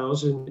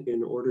 2000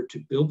 in order to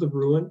build the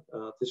ruin.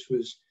 This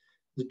was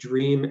the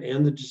dream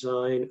and the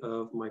design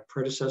of my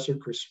predecessor,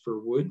 Christopher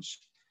Woods.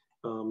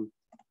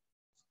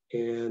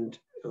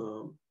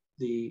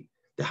 The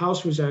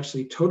house was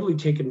actually totally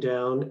taken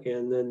down,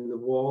 and then the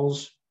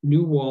walls,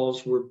 new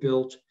walls were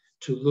built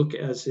to look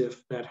as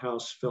if that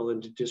house fell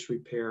into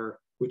disrepair,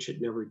 which it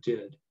never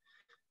did.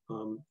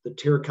 The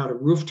terracotta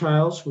roof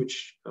tiles,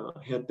 which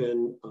had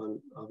been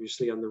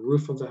obviously on the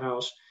roof of the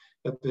house,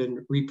 have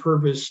been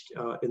repurposed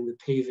in the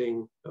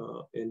paving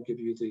and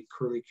give you the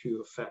curlicue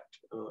effect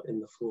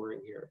in the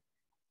flooring here.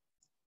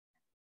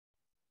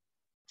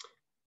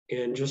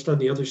 And just on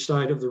the other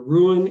side of the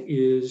ruin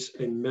is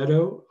a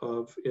meadow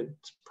of,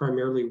 it's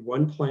primarily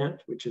one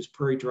plant, which is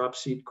prairie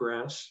dropseed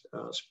grass,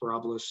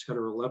 Sporobolus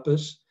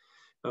heterolepis.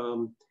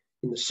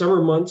 In the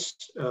summer months,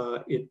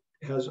 it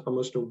has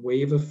almost a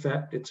wave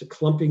effect. It's a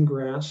clumping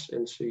grass,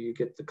 and so you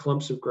get the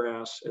clumps of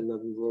grass and then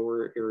the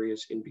lower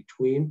areas in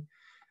between.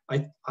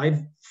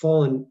 I've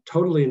fallen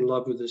totally in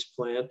love with this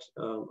plant.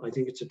 I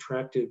think it's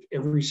attractive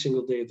every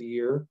single day of the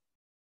year.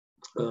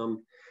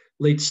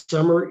 Late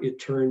summer, it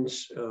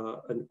turns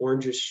an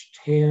orangish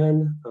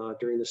tan.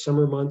 During the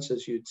summer months,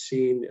 as you'd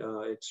seen,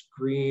 it's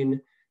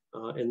green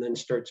and then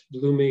starts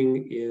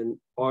blooming in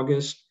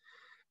August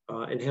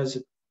and has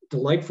a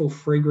delightful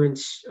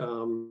fragrance.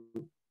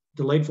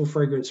 Delightful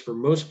fragrance for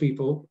most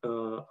people.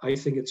 I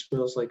think it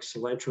smells like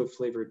cilantro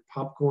flavored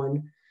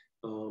popcorn.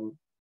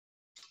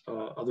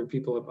 Other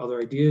people have other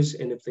ideas,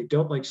 and if they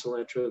don't like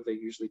cilantro, they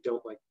usually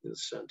don't like the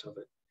scent of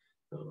it.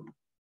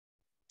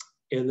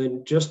 And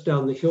then just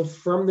down the hill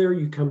from there,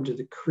 you come to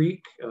the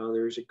creek.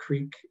 There's a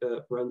creek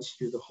that runs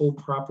through the whole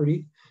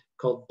property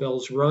called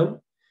Bell's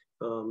Run.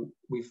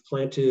 We've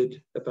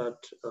planted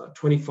about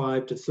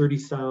 25 to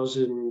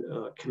 30,000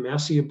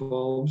 Camassia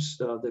bulbs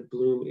that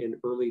bloom in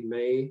early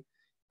May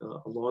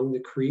along the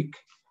creek.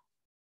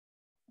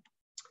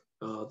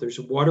 There's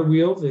a water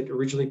wheel that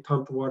originally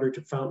pumped water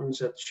to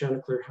fountains at the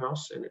Chanticleer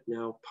house, and it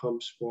now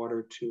pumps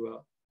water to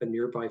a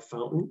nearby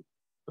fountain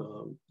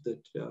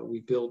that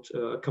we built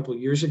a couple of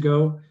years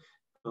ago.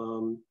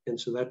 And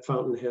so that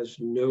fountain has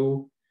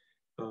no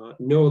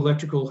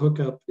electrical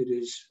hookup. It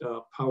is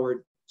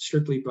powered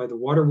strictly by the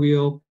water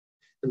wheel,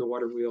 and the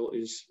water wheel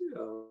is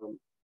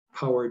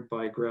powered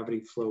by gravity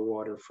flow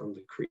water from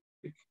the creek.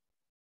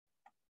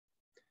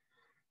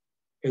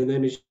 And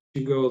then as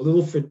you go a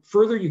little bit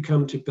further, you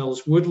come to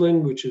Bell's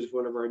Woodland, which is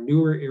one of our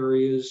newer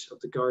areas of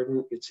the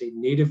garden. It's a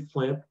native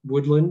plant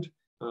woodland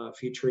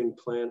featuring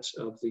plants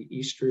of the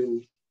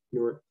eastern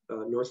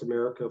North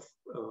America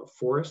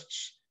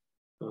forests.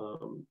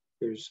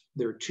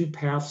 There are two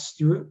paths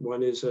through it.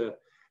 One is a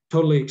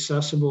totally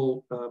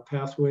accessible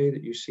pathway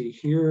that you see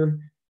here.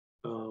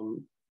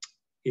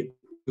 It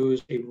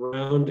goes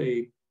around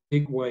a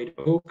big white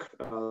oak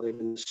that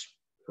in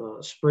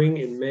spring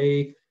and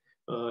May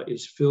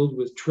is filled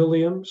with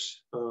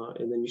trilliums.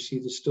 And then you see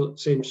the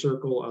same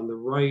circle on the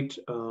right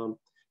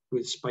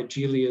with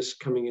Spigelius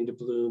coming into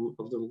bloom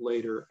a little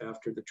later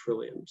after the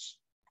trilliums.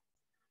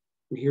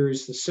 And here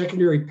is the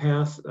secondary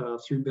path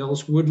through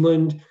Bell's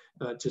Woodland.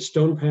 It's a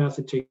stone path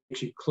that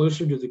takes you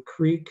closer to the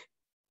creek.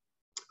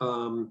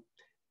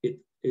 It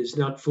is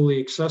not fully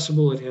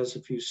accessible. It has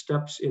a few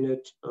steps in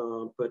it,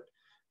 but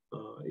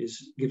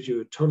gives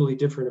you a totally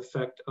different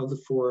effect of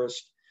the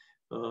forest.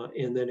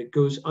 And then it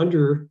goes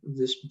under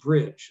this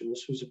bridge. And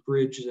this was a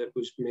bridge that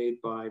was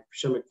made by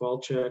Przemek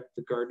Walczak,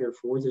 the gardener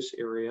for this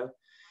area.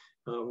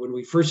 When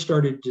we first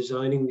started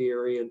designing the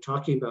area and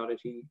talking about it,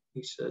 he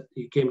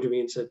came to me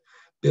and said,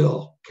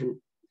 "Bill,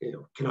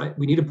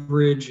 we need a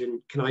bridge,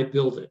 and can I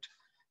build it?"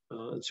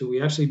 And so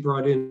we actually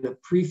brought in a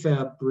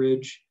prefab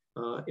bridge,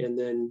 and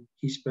then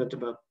he spent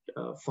about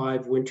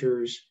 5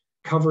 winters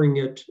covering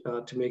it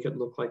to make it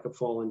look like a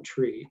fallen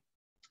tree.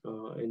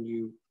 And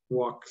you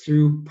walk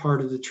through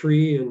part of the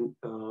tree and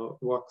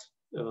walk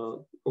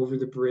over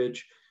the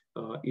bridge,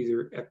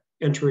 either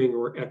entering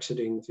or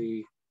exiting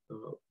the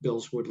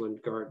Bill's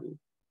Woodland Garden.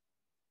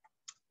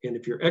 And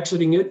if you're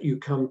exiting it, you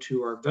come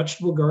to our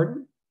vegetable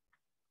garden.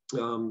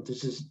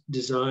 This is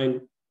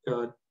designed,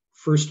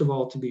 first of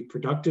all, to be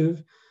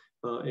productive,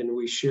 and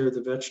we share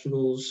the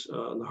vegetables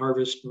and the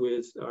harvest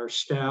with our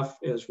staff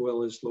as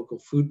well as local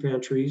food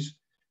pantries.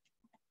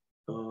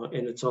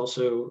 And it's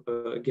also,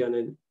 again,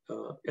 an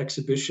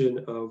exhibition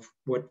of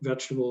what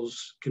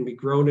vegetables can be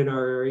grown in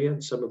our area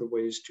and some of the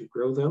ways to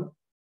grow them.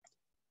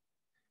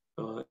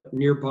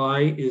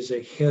 Nearby is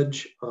a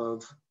hedge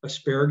of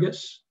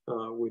asparagus,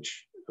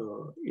 which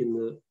in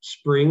the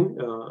spring,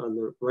 on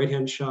the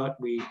right-hand shot,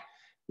 we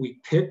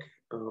pick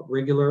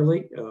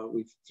regularly.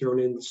 We've thrown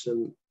in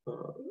some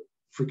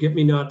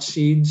forget-me-not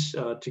seeds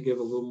to give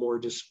a little more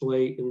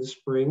display in the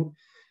spring.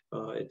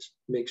 It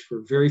makes for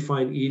very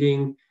fine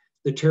eating.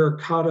 The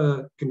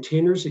terracotta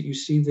containers that you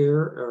see there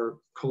are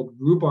called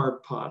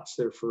rhubarb pots.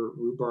 They're for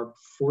rhubarb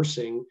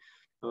forcing,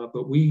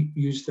 but we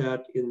use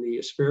that in the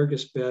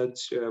asparagus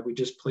beds. We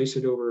just place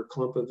it over a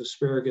clump of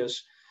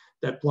asparagus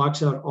that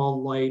blocks out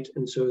all light.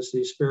 And so as the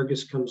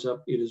asparagus comes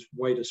up, it is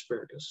white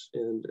asparagus.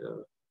 And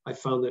I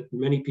found that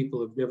many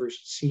people have never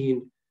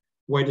seen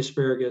white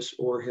asparagus,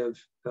 or have,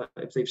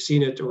 if they've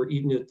seen it or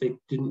eaten it, they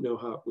didn't know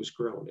how it was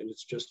grown. And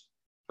it's just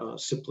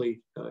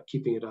simply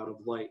keeping it out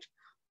of light.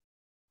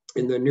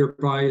 And then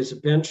nearby is a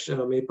bench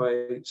made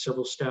by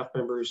several staff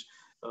members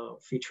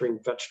featuring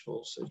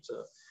vegetables. It's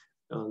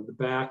on the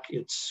back,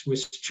 it's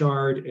Swiss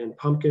chard and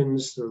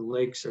pumpkins. The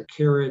legs are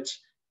carrots,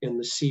 and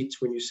the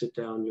seats, when you sit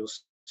down, you'll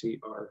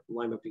see are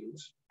lima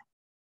beans.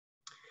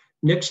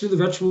 Next to the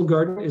vegetable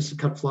garden is the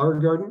cut flower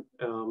garden,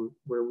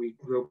 where we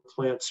grow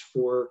plants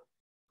for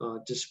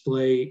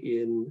display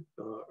in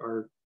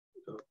our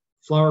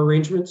flower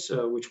arrangements,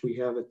 which we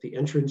have at the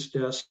entrance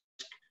desk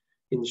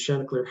in the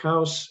Chanticleer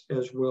house,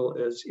 as well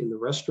as in the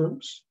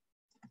restrooms.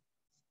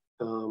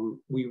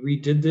 We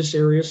redid this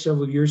area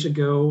several years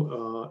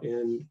ago,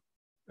 and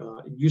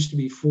it used to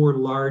be 4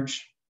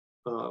 large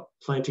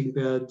planting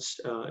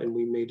beds, and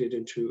we made it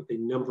into a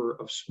number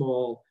of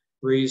small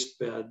raised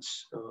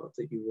beds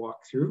that you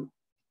walk through.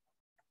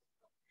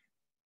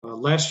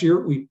 Last year,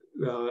 we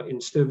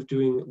instead of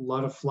doing a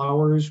lot of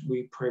flowers,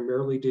 we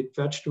primarily did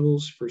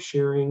vegetables for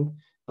sharing.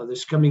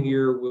 This coming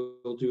year,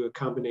 we'll do a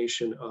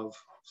combination of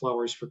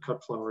flowers for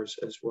cut flowers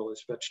as well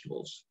as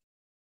vegetables.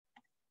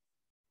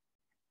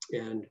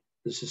 And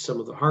this is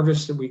some of the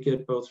harvest that we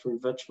get both from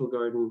vegetable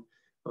garden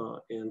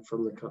and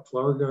from the cut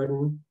flower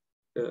garden.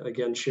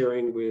 Again,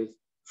 sharing with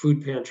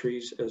food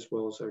pantries as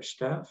well as our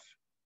staff.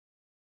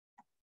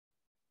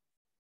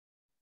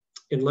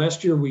 And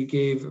last year we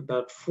gave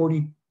about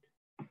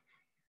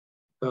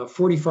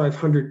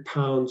 4,500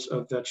 pounds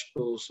of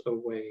vegetables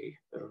away.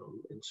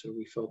 And so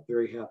we felt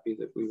very happy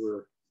that we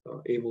were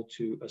able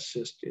to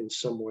assist in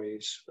some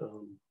ways,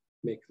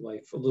 make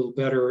life a little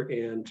better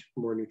and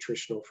more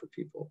nutritional for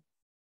people.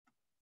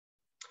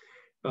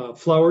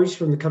 Flowers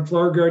from the cut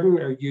flower garden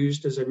are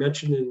used, as I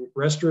mentioned, in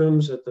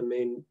restrooms, at the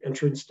main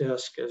entrance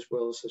desk, as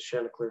well as the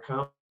Chanticleer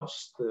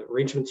house. The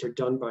arrangements are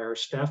done by our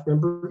staff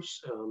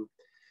members. In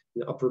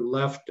the upper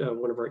left,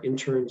 one of our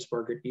interns,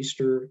 Margaret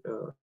Easter,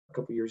 a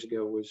couple years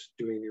ago was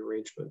doing the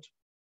arrangement.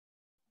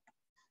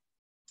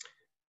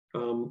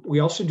 We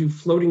also do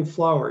floating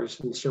flowers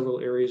in several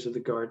areas of the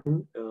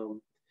garden.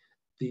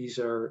 These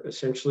are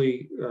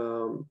essentially,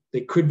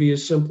 they could be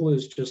as simple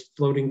as just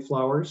floating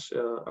flowers.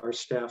 Our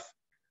staff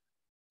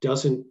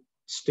doesn't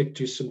stick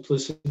to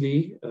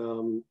simplicity.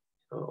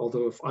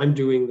 Although if I'm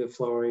doing the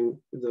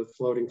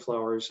floating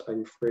flowers,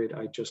 I'm afraid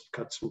I just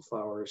cut some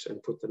flowers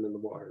and put them in the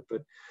water.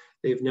 But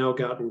they've now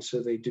gotten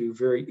so they do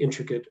very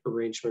intricate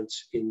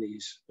arrangements in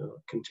these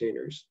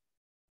containers.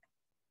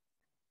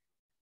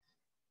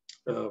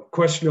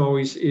 Question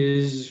always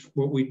is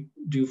what we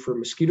do for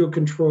mosquito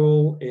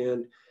control,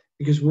 and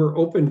because we're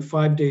open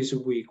 5 days a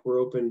week, we're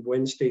open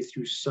Wednesday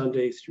through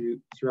Sunday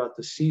throughout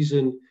the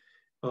season.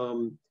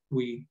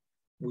 We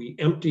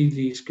empty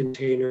these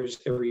containers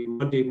every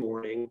Monday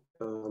morning,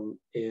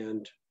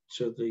 and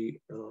so the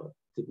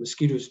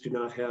mosquitoes do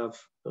not have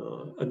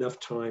enough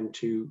time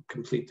to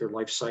complete their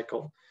life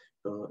cycle.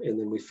 And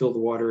then we fill the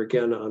water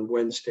again on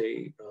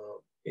Wednesday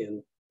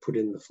and put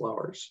in the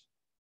flowers.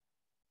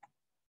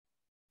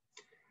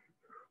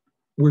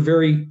 We're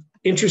very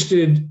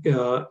interested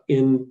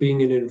in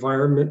being an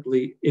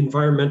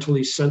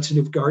environmentally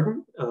sensitive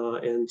garden.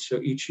 And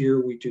so each year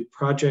we do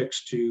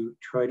projects to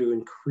try to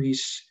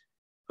increase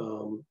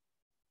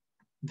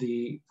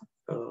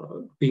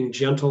being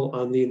gentle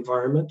on the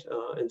environment.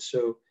 And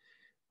so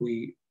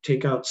we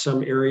take out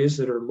some areas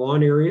that are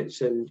lawn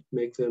areas and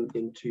make them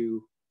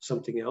into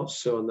something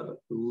else. So on the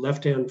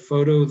left-hand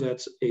photo,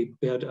 that's a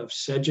bed of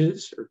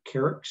sedges or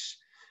carex.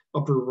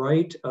 Upper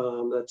right,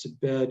 that's a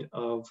bed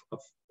of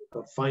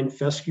a fine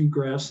fescue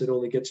grass that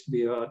only gets to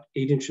be about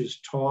 8 inches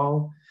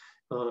tall.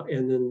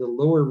 And then the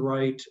lower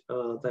right,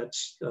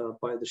 that's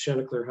by the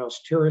Chanticleer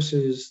House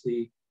terraces,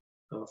 the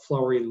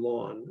flowery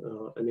lawn,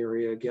 an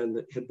area again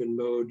that had been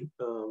mowed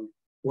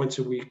once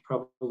a week,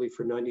 probably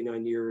for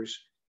 99 years.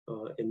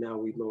 And now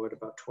we mow it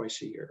about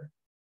twice a year.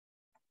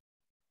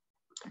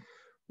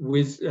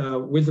 With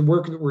the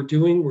work that we're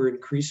doing, we're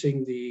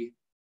increasing the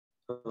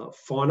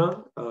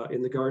fauna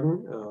in the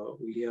garden.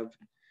 We have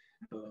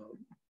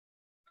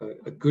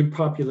a good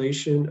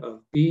population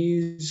of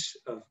bees,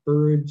 of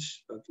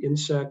birds, of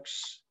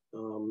insects,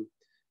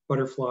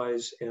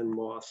 butterflies, and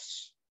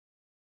moths.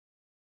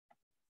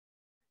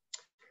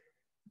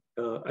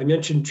 I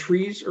mentioned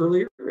trees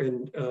earlier,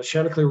 and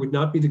Chanticleer would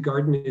not be the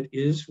garden it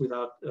is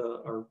without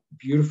our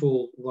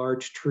beautiful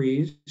large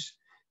trees.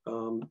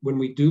 When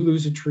we do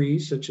lose a tree,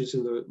 such as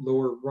in the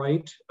lower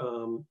right,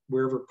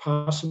 wherever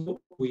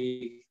possible,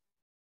 we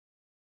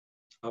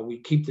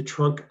keep the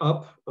trunk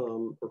up,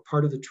 or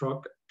part of the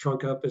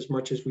trunk up as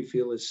much as we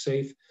feel is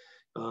safe,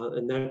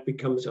 and that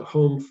becomes a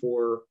home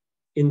for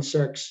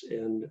insects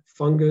and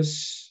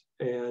fungus,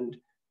 and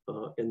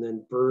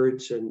then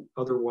birds and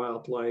other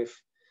wildlife.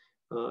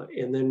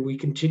 And then we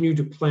continue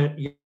to plant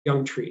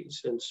young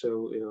trees. And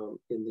so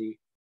in the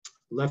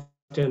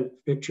left-hand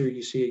picture,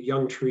 you see a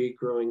young tree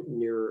growing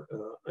near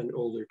an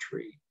older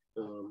tree,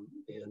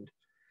 and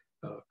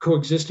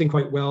coexisting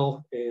quite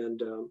well.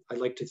 And I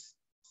like to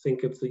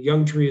think of the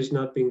young tree as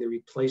not being the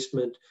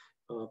replacement,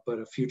 but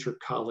a future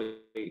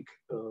colleague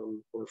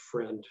or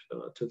friend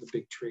to the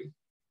big tree.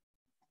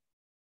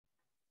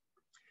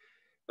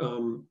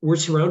 We're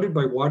surrounded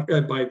by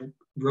water, by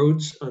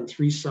roads on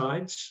 3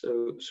 sides,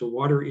 so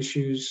water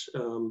issues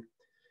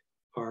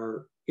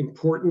are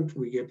important.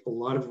 We get a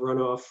lot of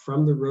runoff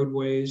from the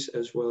roadways,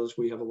 as well as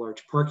we have a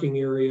large parking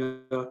area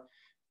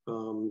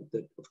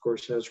that of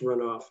course has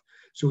runoff.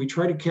 So we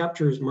try to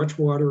capture as much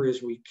water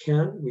as we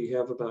can. We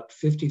have about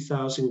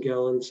 50,000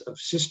 gallons of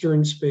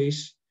cistern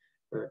space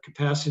or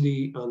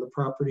capacity on the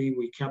property.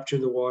 We capture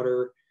the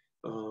water.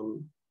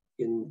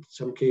 In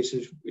some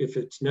cases, if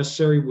it's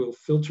necessary, we'll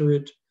filter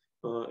it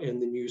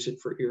and then use it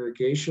for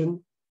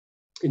irrigation.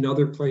 In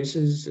other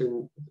places,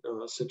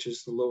 such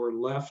as the lower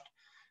left,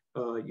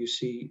 you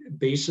see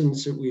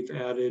basins that we've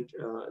added,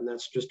 and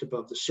that's just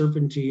above the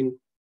serpentine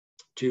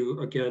to,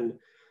 again,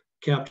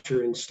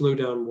 capture and slow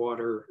down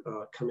water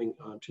coming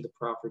onto the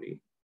property.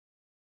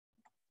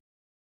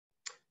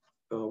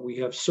 We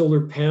have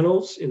solar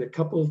panels in a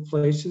couple of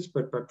places,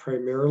 but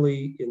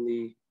primarily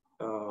in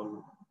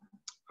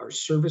our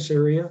service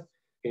area.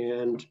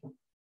 And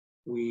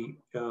we,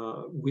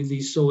 with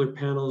these solar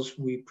panels,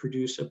 we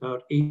produce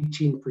about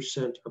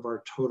 18% of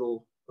our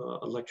total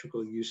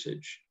electrical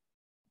usage.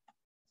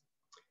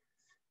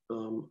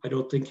 I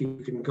don't think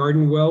you can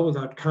garden well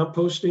without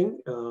composting,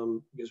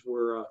 because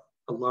we're a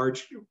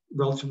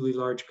relatively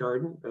large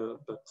garden,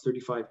 about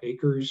 35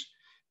 acres.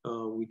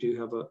 We do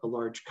have a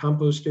large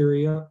compost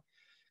area.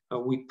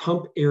 We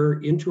pump air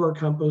into our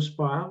compost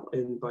pile,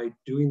 and by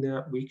doing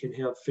that, we can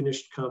have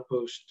finished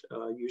compost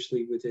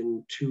usually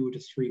within 2 to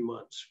 3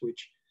 months,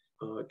 which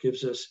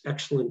gives us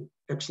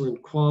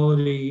excellent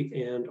quality,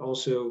 and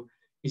also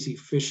is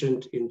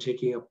efficient in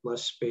taking up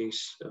less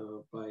space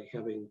by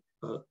having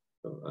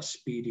a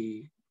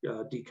speedy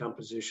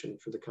decomposition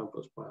for the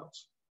compost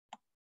piles.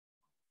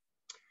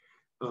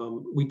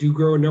 We do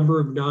grow a number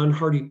of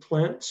non-hardy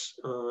plants,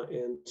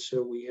 and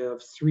so we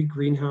have 3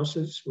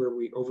 greenhouses where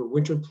we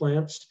overwinter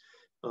plants.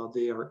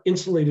 They are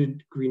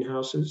insulated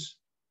greenhouses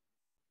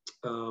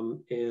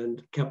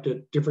and kept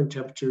at different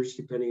temperatures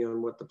depending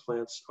on what the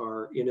plants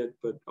are in it,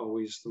 but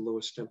always the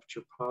lowest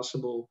temperature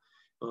possible.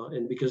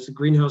 And because the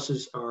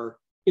greenhouses are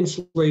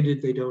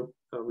insulated, they don't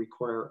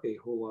require a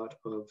whole lot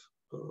of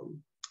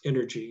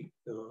energy,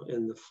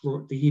 and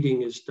the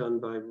heating is done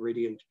by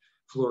radiant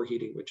floor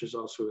heating, which is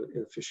also an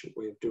efficient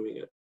way of doing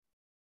it.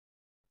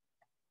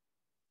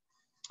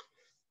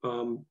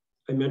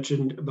 I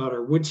mentioned about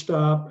our wood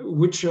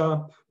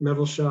shop,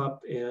 metal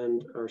shop,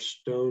 and our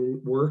stone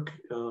work.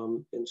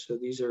 And so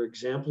these are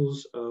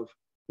examples of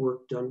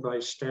work done by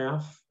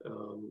staff.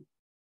 A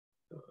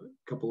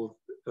couple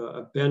of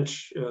a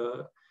bench,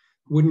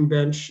 wooden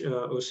bench,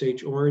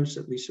 Osage orange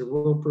that Lisa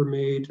Roper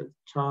made at the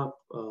top.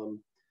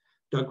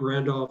 Doug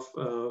Randolph,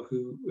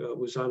 who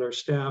was on our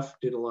staff,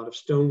 did a lot of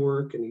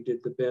stonework, and he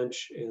did the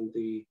bench and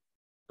the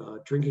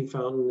drinking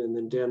fountain. And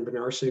then Dan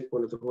Benarsik,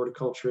 one of the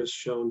horticulturists,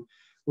 shown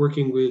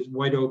working with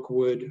white oak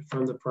wood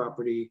from the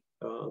property,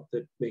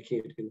 that making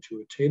it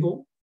into a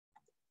table.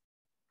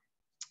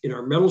 In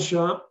our metal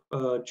shop,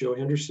 Joe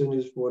Henderson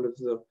is one of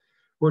the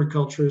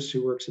horticulturists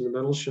who works in the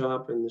metal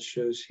shop, and this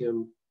shows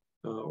him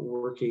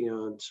working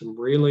on some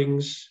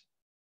railings.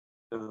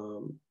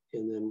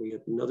 And then we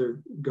had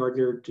another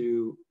gardener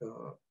do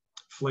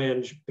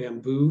flange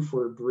bamboo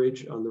for a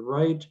bridge on the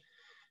right.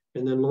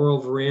 And then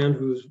Laurel Varan,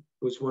 who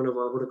was one of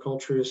our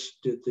horticulturists,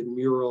 did the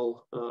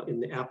mural in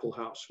the Apple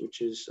House,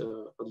 which is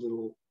a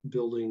little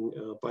building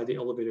by the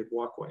elevated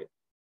walkway.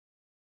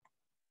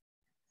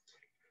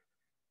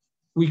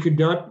 We could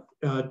not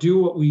do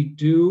what we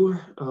do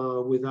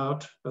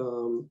without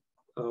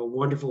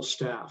wonderful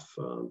staff.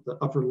 The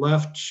upper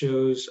left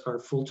shows our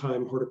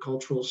full-time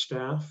horticultural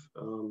staff.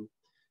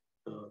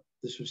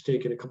 This was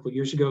taken a couple of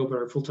years ago, but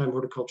our full-time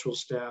horticultural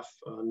staff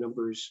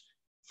numbers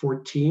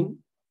 14.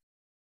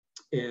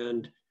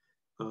 And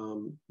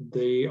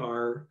they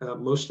are,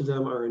 most of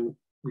them are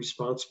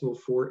responsible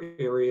for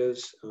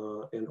areas,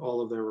 and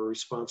all of them are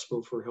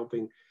responsible for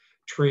helping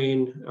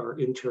train our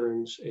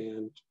interns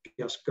and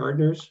guest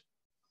gardeners.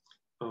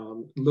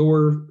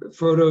 Lower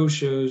photo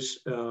shows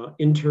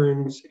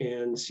interns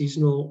and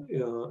seasonal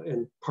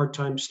and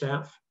part-time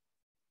staff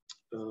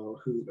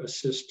who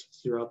assist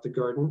throughout the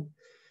garden.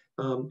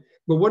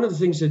 But one of the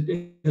things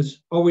that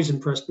has always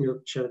impressed me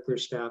with Chanticleer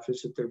staff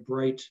is that they're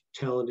bright,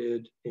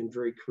 talented, and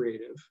very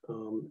creative.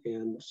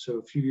 And so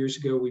a few years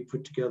ago, we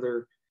put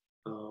together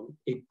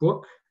a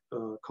book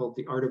called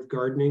The Art of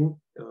Gardening,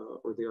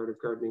 or The Art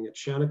of Gardening at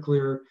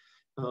Chanticleer,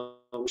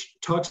 which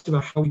talks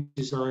about how we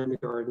design the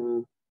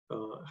garden,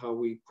 how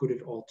we put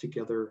it all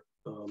together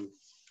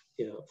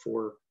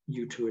for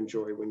you to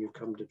enjoy when you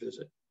come to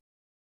visit.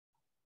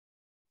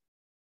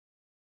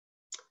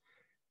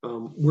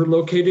 We're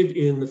located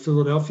in the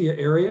Philadelphia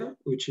area,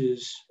 which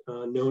is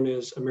known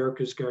as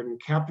America's Garden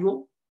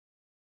Capital.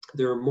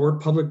 There are more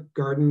public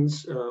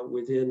gardens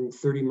within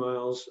 30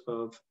 miles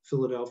of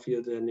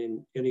Philadelphia than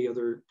in any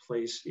other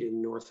place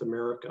in North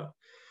America.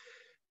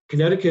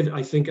 Connecticut,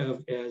 I think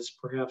of as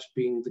perhaps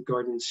being the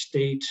garden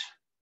state.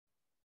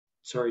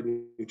 Sorry,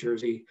 New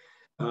Jersey,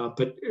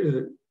 but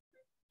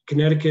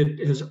Connecticut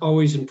has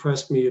always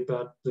impressed me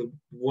about the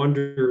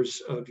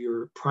wonders of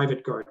your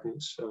private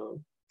gardens,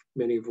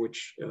 many of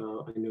which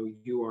I know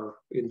you are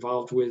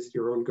involved with,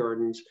 your own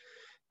gardens.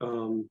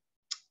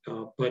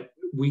 But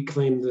we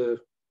claim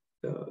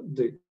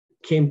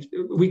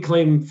we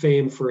claim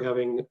fame for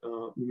having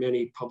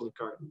many public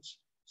gardens.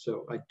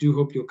 So I do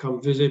hope you'll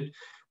come visit.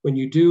 When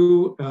you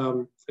do,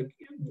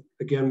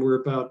 again,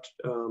 we're about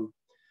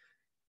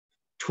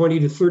 20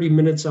 to 30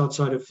 minutes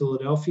outside of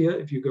Philadelphia.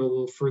 If you go a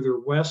little further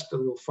west, a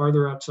little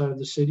farther outside of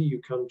the city, you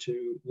come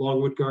to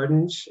Longwood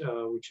Gardens,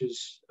 which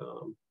is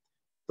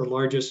the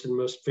largest and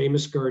most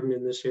famous garden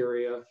in this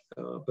area,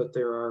 but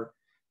there are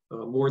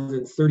more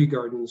than 30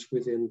 gardens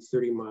within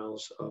 30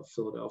 miles of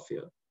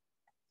Philadelphia.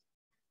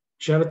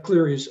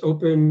 Chanticleer is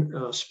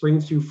open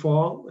spring through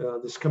fall.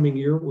 This coming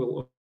year,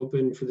 we'll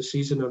open for the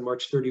season on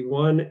March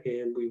 31,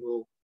 and we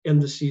will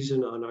end the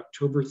season on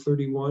October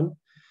 31.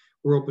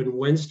 We're open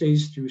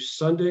Wednesdays through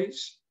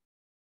Sundays,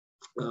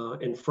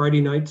 and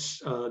Friday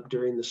nights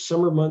during the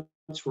summer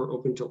months, we're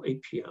open till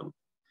 8 p.m.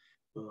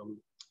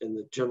 And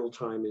the general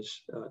time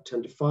is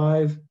 10 to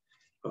 5.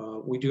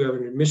 We do have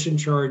an admission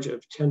charge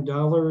of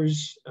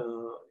 $10,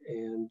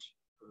 and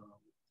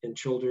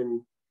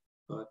children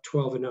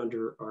 12 and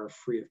under are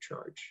free of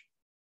charge.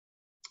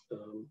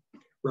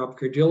 Rob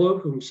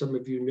Cardillo, whom some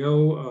of you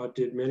know,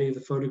 did many of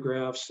the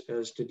photographs,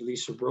 as did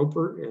Lisa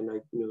Roper, and I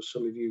know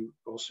some of you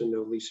also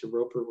know Lisa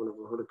Roper, one of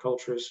our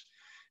horticulturists,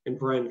 and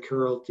Brian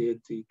Carroll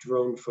did the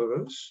drone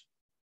photos.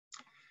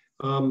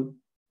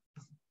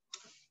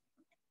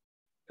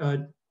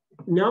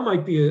 Now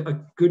might be a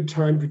good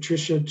time,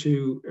 Patricia,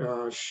 to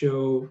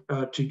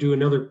do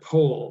another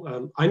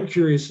poll. I'm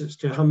curious as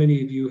to how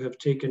many of you have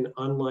taken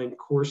online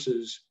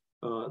courses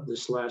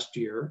this last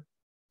year,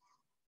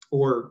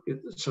 or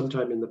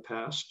sometime in the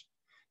past.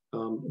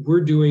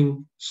 We're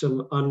doing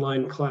some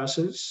online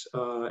classes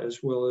as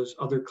well as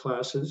other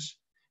classes.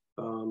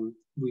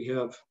 We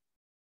have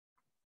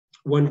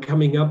one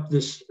coming up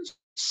this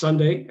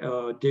Sunday.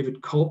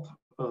 David Culp,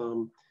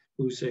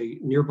 who's a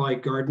nearby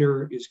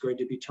gardener, is going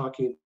to be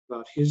talking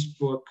about his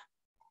book.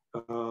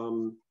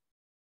 I'll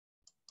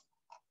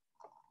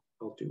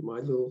do my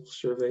little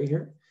survey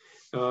here.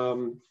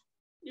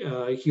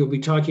 He'll be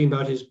talking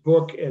about his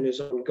book and his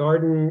own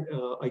garden,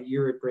 A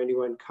Year at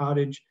Brandywine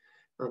Cottage.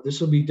 This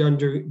will be done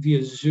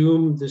via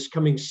Zoom this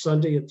coming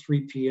Sunday at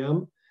 3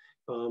 p.m.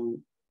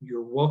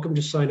 You're welcome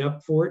to sign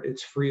up for it.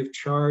 It's free of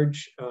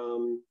charge.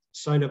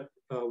 Sign up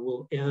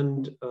will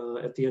end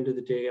at the end of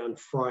the day on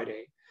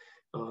Friday.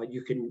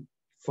 You can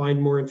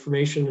find more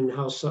information on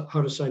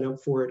how to sign up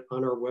for it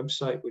on our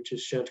website, which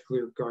is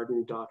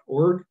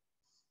chanticleergarden.org.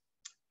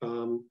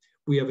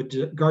 We have a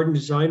garden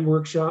design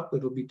workshop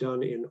that will be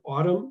done in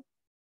autumn.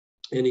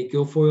 Annie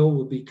Guilfoyle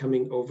will be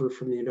coming over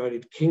from the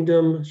United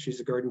Kingdom.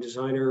 She's a garden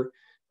designer,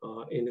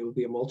 and it will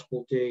be a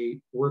multiple day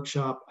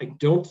workshop. I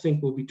don't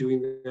think we'll be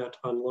doing that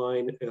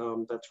online.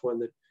 That's one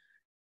that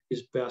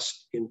is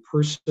best in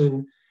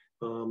person.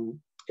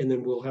 And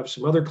then we'll have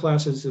some other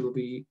classes that will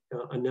be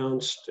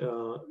announced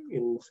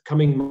in the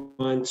coming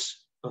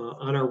months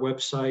on our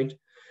website.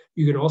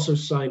 You can also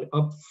sign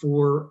up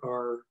for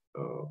our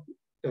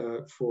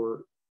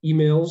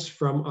emails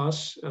from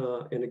us.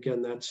 And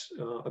again, that's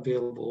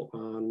available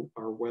on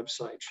our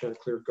website,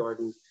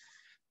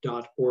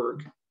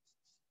 chanticleergarden.org.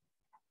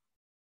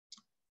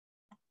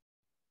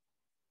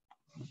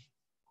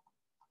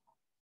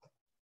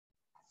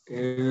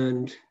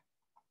 And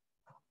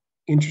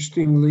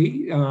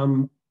interestingly,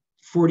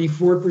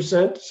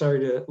 44%, sorry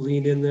to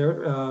lean in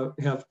there,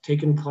 have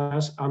taken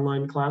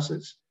online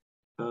classes.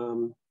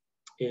 And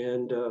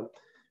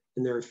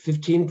there are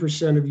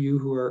 15% of you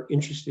who are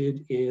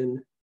interested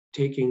in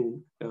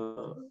taking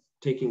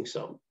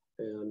some.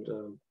 And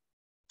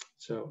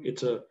so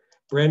it's a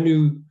brand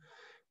new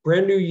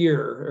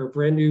year, or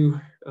brand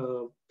new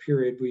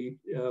period.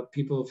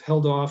 People have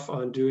held off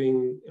on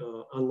doing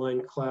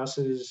online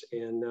classes,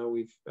 and now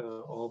we've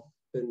all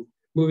been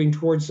moving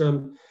towards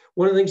them.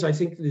 One of the things I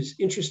think is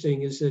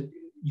interesting is that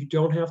you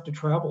don't have to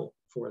travel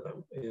for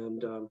them.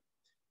 And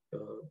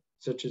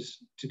such as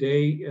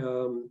today,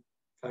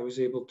 I was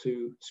able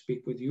to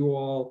speak with you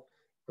all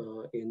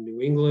in New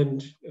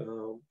England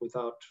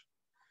without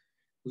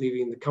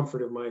leaving the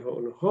comfort of my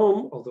own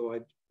home, although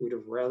I would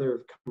have rather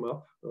have come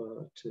up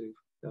to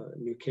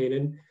New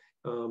Canaan.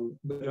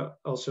 But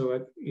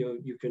also,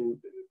 you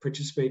can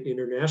participate in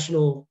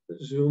international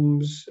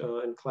Zooms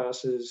and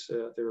classes.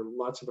 There are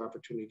lots of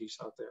opportunities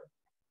out there.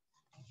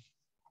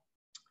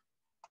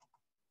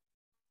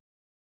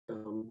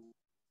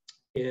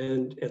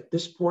 And at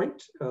this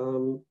point,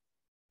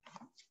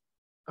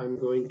 I'm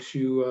going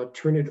to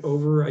turn it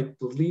over. I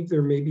believe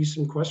there may be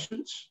some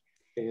questions,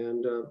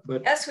 and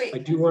but yes, I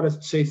do want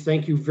to say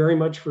thank you very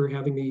much for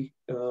having me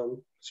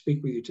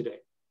speak with you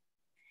today.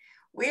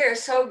 We are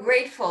so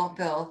grateful,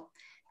 Bill,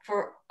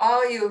 for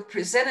all you've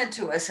presented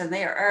to us, and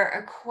there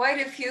are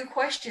quite a few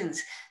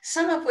questions,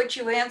 some of which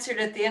you answered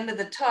at the end of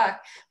the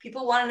talk.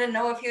 People wanted to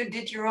know if you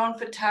did your own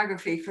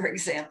photography, for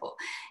example.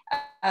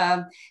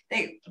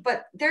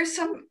 But there's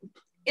some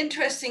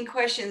interesting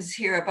questions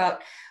here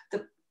about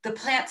the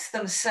plants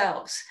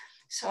themselves.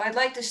 So I'd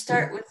like to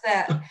start with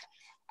that.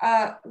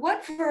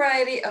 What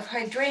variety of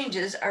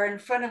hydrangeas are in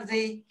front of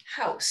the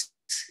house?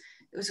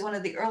 It was one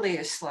of the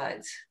earlier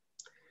slides.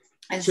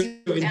 So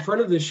in front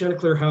of the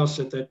Chanticleer house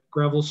at that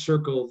gravel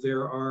circle,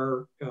 there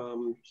are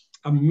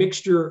a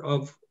mixture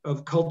of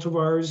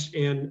cultivars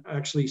and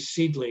actually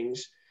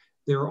seedlings.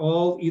 They're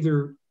all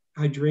either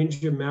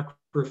Hydrangea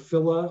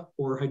macrophylla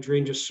or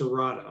Hydrangea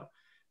serrata.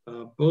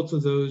 Both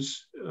of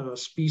those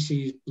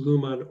species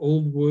bloom on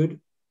old wood,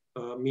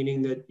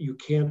 meaning that you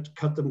can't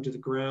cut them to the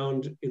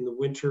ground in the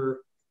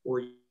winter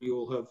or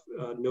you'll have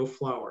no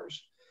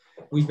flowers.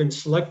 We've been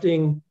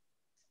selecting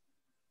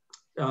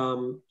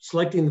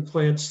the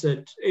plants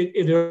that,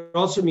 it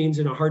also means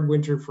in a hard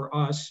winter for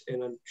us,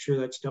 and I'm sure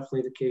that's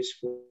definitely the case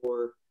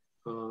for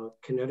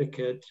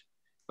Connecticut,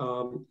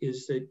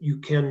 is that you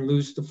can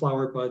lose the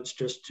flower buds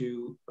just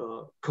to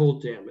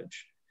cold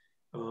damage.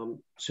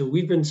 So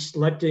we've been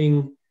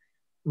selecting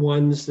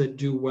ones that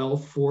do well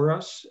for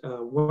us.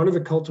 One of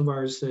the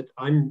cultivars that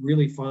I'm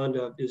really fond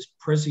of is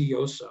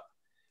Preziosa,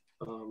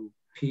 Preziosa.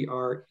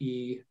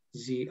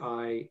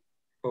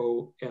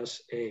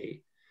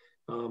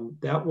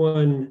 That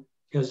one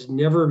has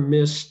never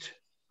missed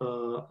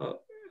a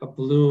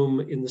bloom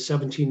in the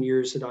 17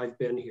 years that I've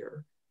been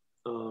here.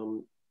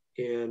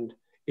 And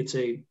it's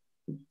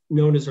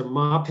known as a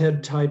mop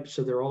head type,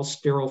 so they're all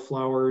sterile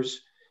flowers.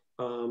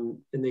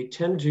 And they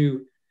tend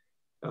to,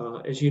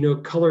 as you know,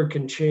 color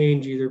can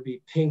change, either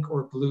be pink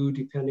or blue,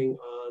 depending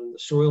on the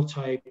soil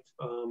type.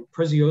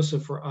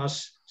 Preziosa for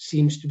us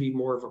seems to be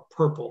more of a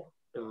purple.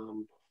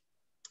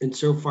 And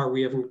so far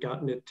we haven't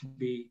gotten it to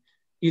be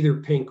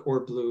either pink or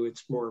blue,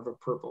 it's more of a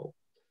purple.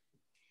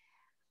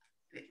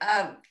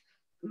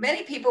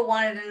 Many people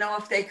wanted to know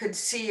if they could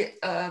see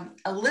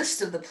a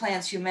list of the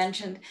plants you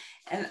mentioned.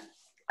 And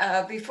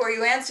before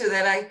you answer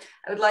that, I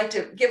would like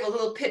to give a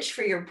little pitch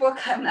for your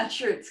book. I'm not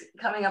sure it's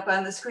coming up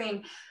on the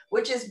screen,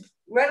 which is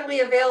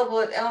readily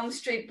available at Elm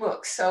Street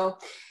Books. So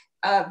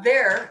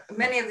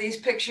many of these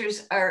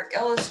pictures are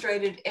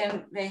illustrated,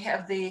 and they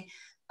have the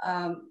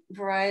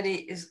variety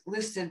is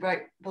listed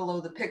right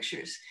below the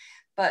pictures.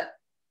 But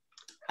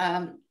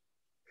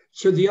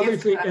so the other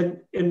thing,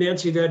 and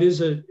Nancy, that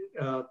is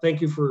thank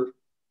you for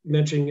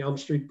mentioning Elm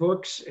Street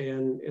Books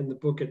and the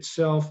book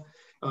itself.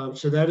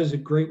 So that is a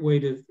great way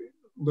to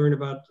learn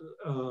about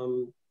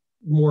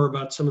more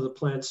about some of the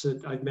plants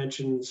that I've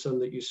mentioned, some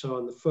that you saw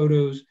in the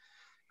photos.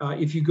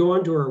 If you go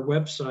onto our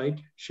website,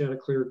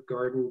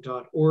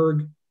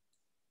 chanticleergarden.org,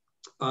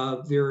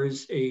 there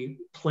is a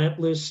plant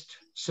list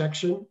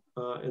section.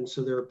 And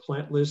so there are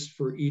plant lists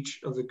for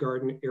each of the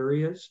garden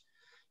areas.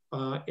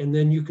 And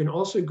then you can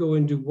also go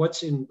into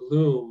what's in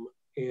bloom.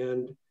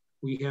 And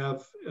we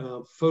have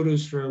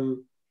photos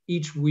from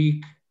each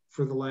week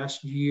for the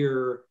last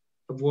year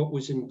of what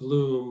was in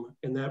bloom.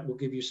 And that will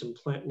give you some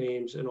plant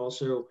names. And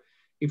also,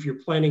 if you're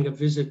planning a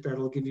visit,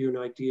 that'll give you an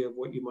idea of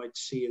what you might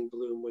see in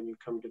bloom when you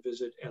come to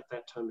visit at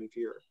that time of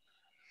year.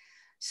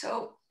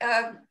 So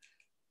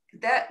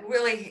that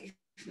really,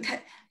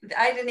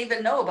 I didn't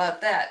even know about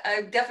that.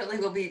 I definitely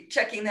will be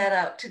checking that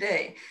out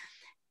today.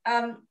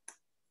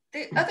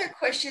 The other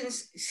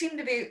questions seem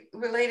to be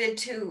related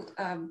to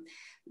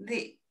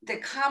the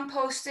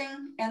composting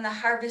and the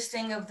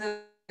harvesting of the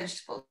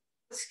vegetables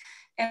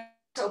and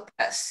also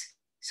pests.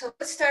 So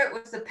let's start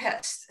with the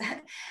pests.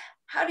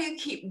 How do you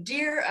keep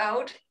deer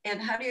out,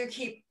 and how do you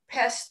keep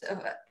pests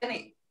of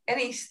any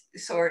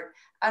sort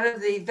out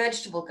of the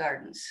vegetable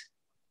gardens?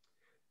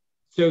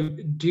 So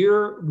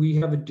deer, we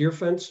have a deer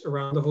fence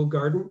around the whole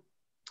garden.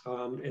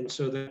 And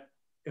so that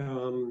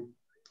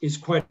is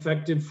quite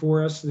effective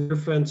for us. The deer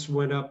fence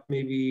went up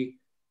maybe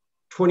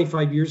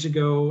 25 years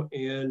ago.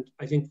 And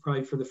I think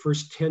probably for the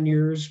first 10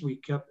 years, we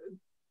kept,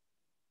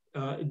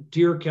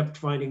 deer kept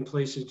finding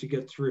places to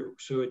get through.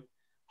 So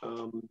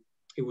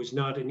it was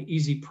not an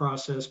easy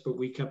process, but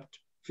we kept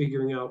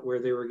figuring out where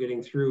they were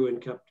getting through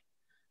and kept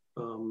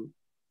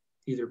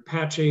either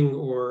patching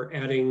or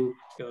adding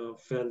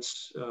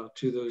fence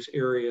to those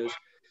areas.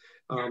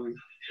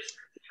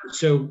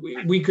 So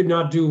we could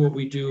not do what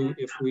we do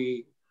if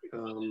we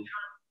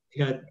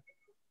had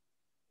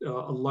a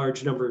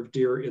large number of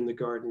deer in the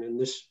garden. And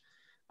this,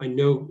 I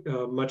know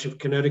much of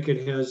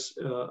Connecticut has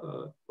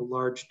a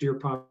large deer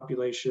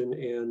population,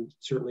 and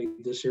certainly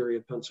this area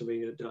of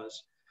Pennsylvania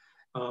does.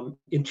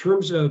 In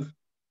terms of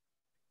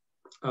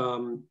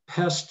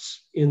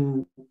pests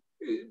in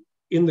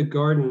the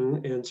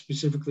garden, and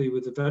specifically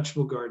with the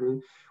vegetable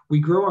garden, we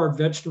grow our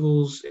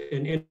vegetables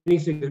and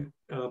anything that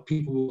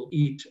people will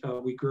eat,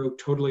 we grow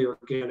totally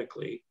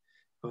organically.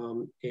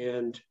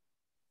 And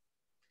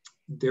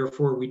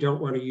therefore we don't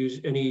want to use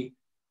any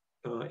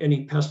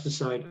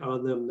pesticide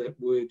on them that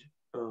would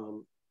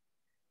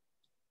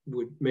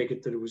make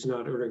it that it was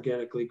not an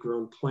organically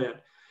grown plant.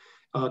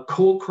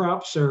 Cold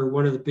crops are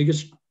one of the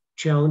biggest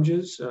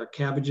challenges,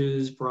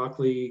 cabbages,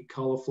 broccoli,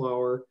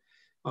 cauliflower,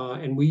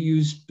 and we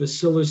use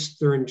Bacillus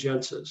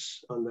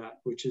thuringiensis on that,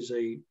 which is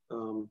a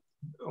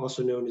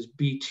also known as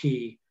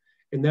BT,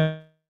 and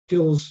that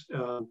kills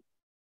the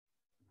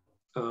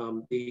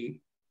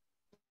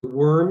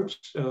worms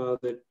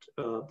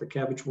the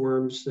cabbage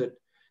worms that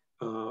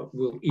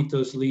will eat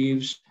those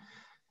leaves.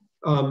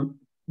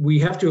 We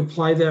have to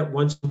apply that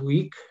once a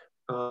week.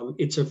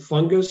 It's a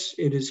fungus.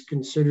 It is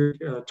considered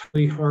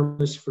totally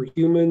harmless for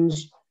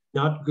humans,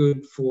 not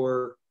good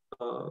for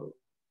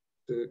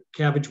the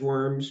cabbage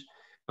worms.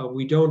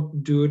 We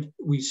don't do it,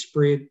 we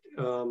spray it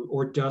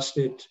or dust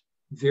it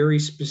very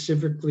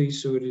specifically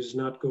so it is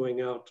not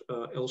going out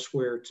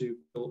elsewhere to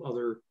kill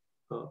other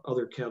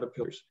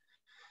caterpillars.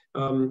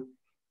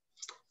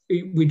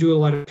 We do a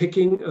lot of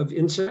picking of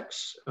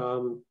insects,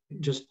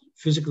 just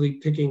physically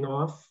picking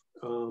off,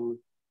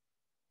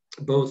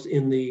 both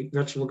in the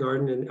vegetable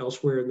garden and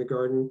elsewhere in the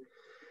garden.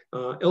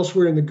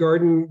 Elsewhere in the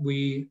garden,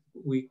 we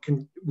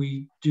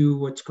do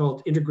what's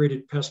called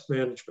integrated pest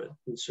management,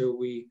 and so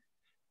we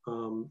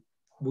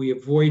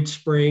avoid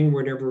spraying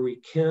whenever we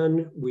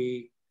can.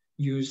 We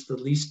use the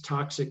least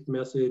toxic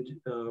method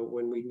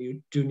when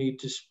we do need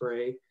to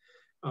spray.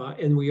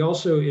 And we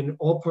also, in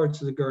all parts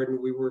of the garden,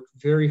 we work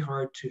very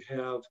hard to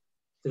have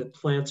the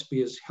plants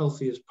be as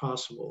healthy as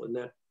possible. And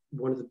that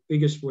one of the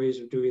biggest ways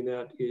of doing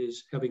that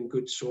is having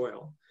good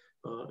soil.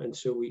 And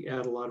so we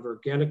add a lot of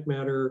organic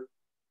matter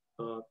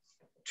to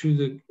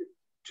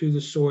the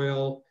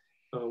soil.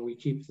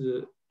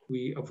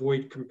 We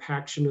avoid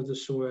compaction of the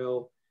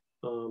soil.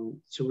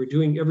 So we're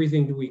doing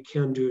everything that we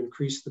can to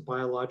increase the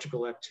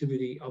biological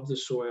activity of the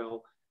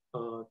soil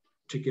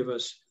to give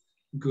us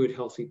good,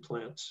 healthy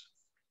plants.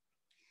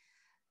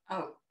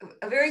 Oh,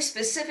 a very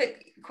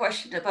specific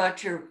question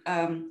about your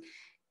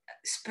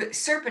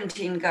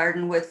serpentine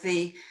garden with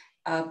the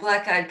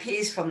black-eyed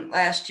peas from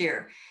last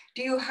year.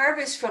 Do you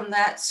harvest from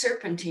that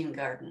serpentine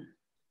garden?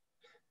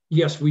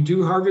 Yes, we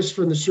do harvest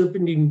from the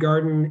serpentine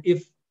garden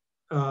if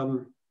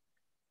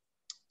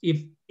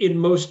in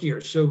most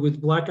years. So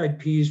with black-eyed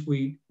peas,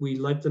 we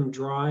let them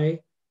dry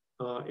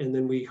and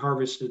then we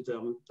harvested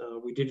them.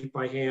 We did it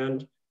by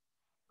hand.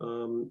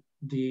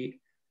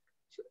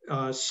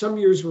 Some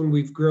years when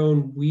we've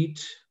grown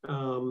wheat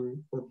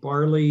or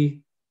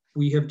barley,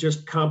 we have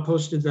just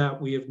composted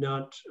that. We have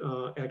not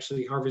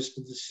actually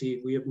harvested the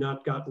seed. We have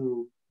not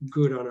gotten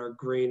good on our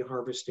grain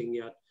harvesting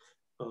yet,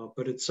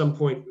 but at some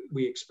point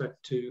we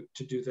expect to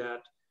do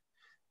that.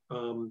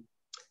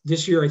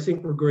 This year, I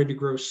think we're going to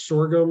grow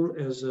sorghum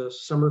as a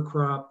summer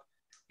crop,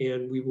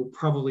 and we will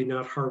probably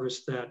not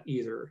harvest that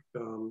either.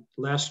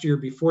 Last year,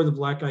 before the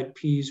black-eyed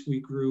peas, we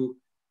grew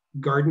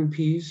garden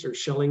peas or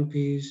shelling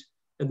peas,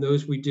 and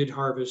those we did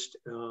harvest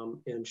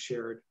and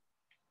shared.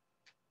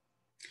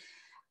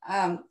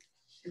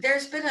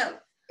 There's been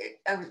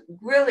a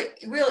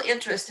real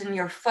interest in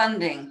your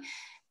funding,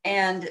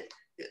 and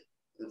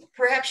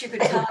perhaps you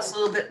could tell us a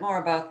little bit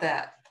more about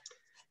that.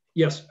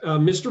 Yes,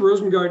 Mr.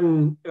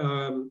 Rosengarten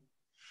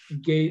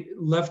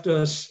left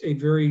us a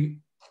very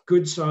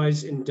good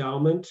size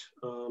endowment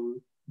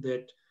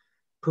that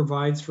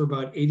provides for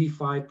about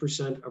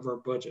 85% of our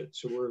budget.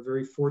 So we're a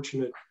very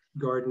fortunate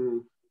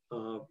garden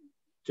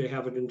to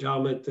have an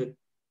endowment that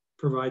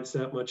provides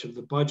that much of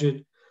the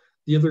budget.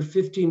 The other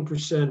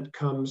 15%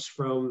 comes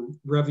from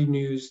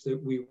revenues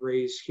that we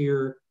raise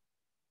here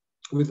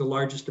with the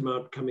largest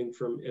amount coming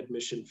from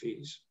admission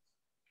fees.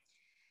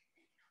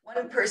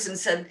 One person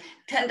said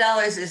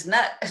 $10 is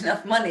not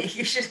enough money.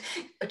 You should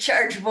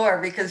charge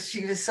more, because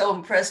she was so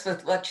impressed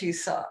with what she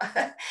saw.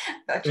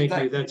 Thank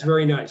you. That's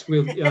very nice.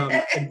 We'd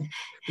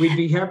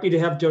be happy to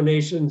have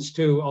donations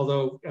too,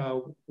 although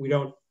we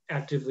don't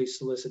actively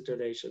solicit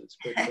donations.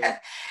 But,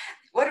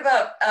 what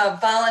about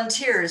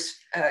volunteers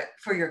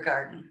for your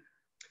garden?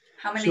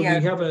 How many? So we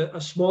have a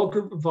small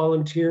group of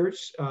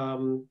volunteers,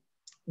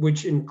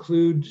 which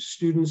include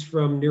students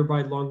from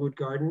nearby Longwood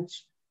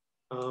Gardens.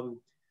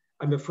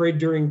 I'm afraid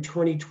during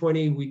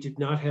 2020, we did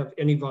not have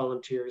any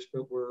volunteers,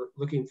 but we're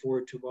looking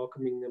forward to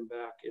welcoming them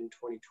back in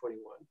 2021.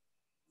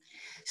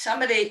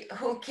 Somebody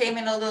who came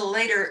in a little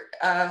later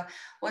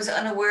was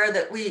unaware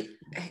that we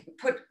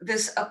put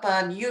this up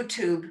on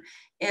YouTube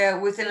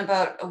within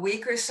about a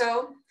week or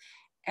so.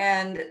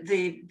 And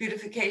the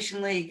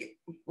Beautification League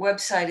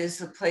website is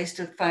the place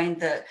to find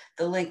the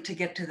link to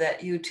get to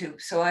that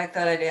YouTube. So I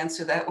thought I'd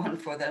answer that one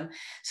for them.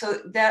 So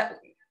that,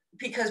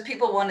 because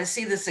people want to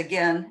see this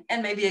again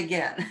and maybe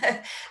again.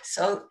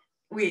 So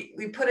we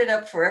put it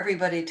up for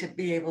everybody to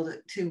be able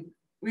to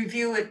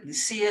review it and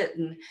see it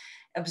and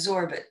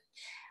absorb it.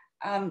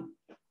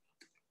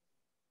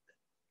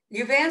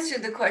 You've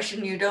answered the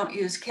question, you don't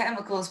use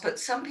chemicals, but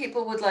some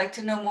people would like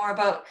to know more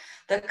about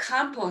the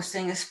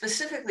composting, and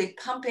specifically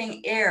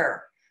pumping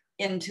air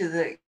into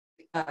the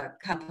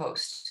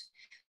compost.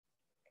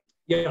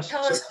 Yes.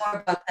 Tell us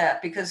more about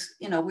that, because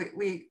you know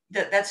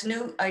that's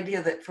new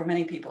idea that for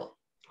many people.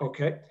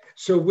 Okay,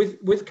 so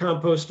with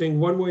composting,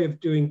 one way of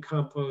doing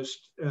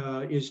compost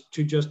is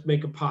to just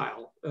make a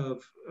pile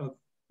of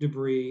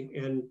debris,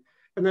 and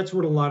that's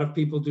what a lot of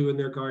people do in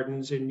their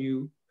gardens. And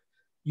you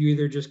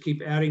either just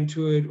keep adding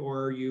to it,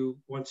 or you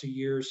once a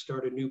year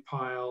start a new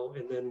pile,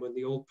 and then when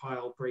the old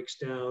pile breaks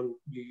down,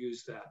 you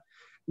use that.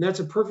 And that's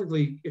a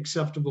perfectly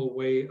acceptable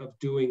way of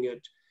doing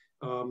it.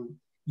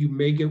 You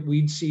may get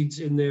weed seeds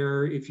in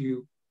there. If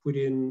you put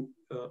in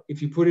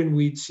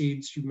weed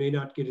seeds, you may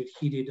not get it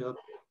heated up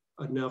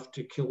enough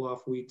to kill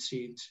off weed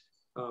seeds,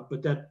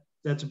 but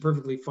that's a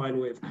perfectly fine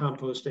way of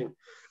composting.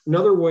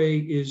 Another way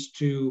is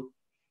to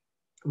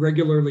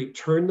regularly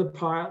turn the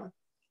pile.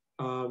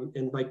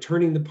 And by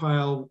turning the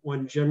pile,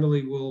 one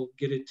generally will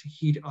get it to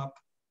heat up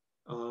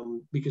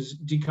because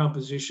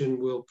decomposition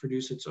will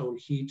produce its own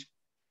heat.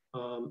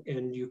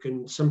 And you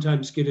can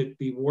sometimes get it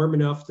be warm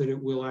enough that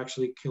it will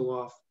actually kill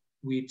off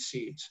weed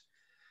seeds.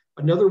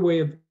 Another way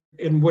of,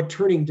 and what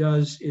turning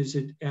does is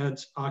it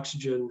adds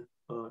oxygen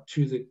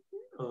to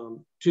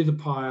the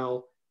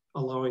pile,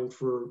 allowing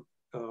for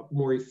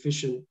more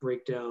efficient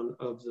breakdown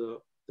of the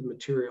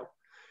material.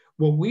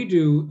 What we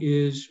do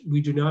is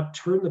we do not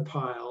turn the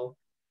pile,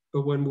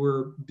 but when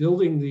we're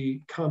building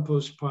the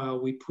compost pile,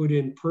 we put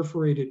in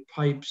perforated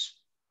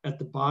pipes at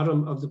the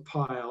bottom of the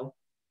pile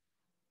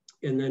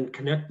and then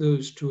connect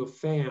those to a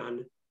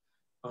fan.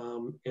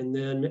 And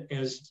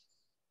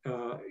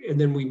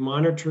then we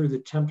monitor the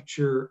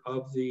temperature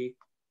of the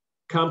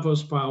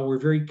compost pile. We're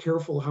very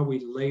careful how we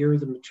layer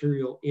the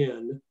material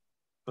in,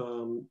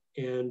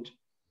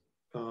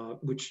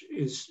 which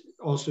is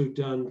also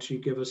done to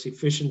give us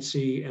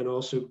efficiency and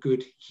also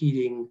good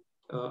heating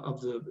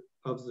of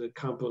the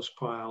compost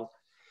pile.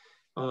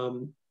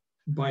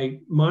 By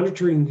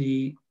monitoring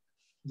the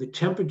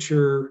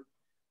temperature,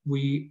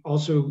 we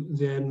also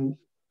then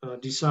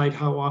decide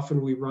how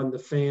often we run the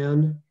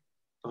fan,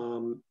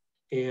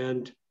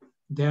 and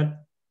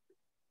that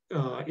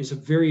is a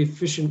very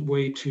efficient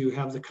way to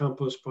have the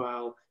compost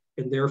pile,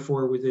 and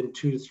therefore within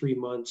 2 to 3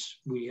 months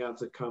we have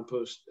the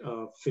compost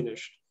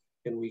finished,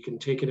 and we can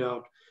take it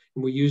out,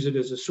 and we use it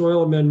as a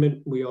soil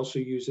amendment. We also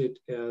use it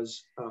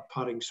as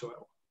potting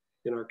soil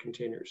in our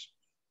containers.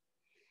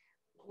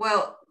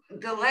 Well,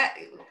 the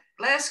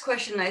last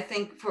question I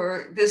think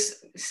for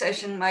this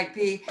session might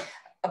be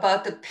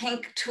about the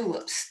pink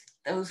tulips.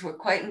 Those were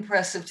quite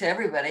impressive to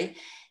everybody.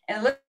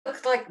 And it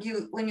looked like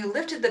when you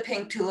lifted the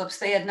pink tulips,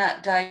 they had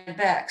not died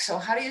back. So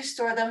how do you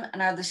store them,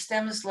 and are the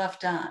stems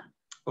left on?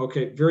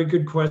 Okay, very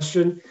good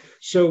question.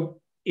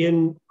 So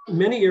in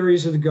many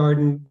areas of the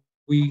garden,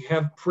 we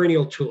have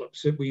perennial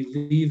tulips that we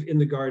leave in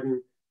the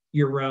garden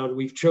year round.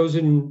 We've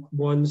chosen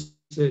ones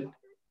that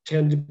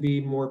tend to be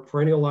more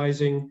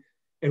perennializing,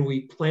 and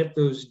we plant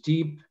those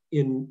deep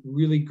in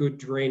really good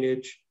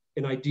drainage,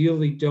 and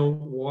ideally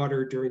don't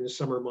water during the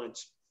summer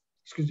months.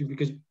 Excuse me,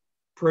 because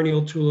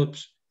perennial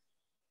tulips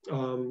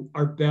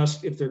are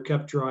best if they're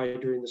kept dry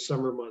during the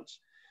summer months.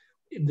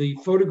 The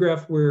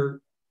photograph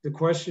where the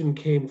question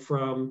came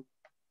from,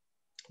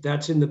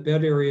 that's in the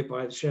bed area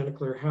by the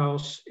Chanticleer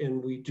house,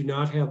 and we do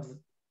not have,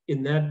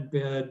 in that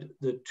bed,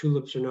 the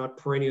tulips are not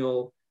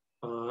perennial,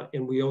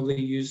 and we only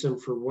use them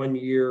for 1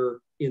 year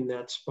in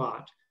that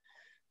spot.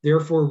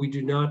 Therefore, we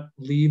do not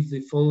leave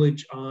the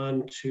foliage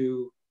on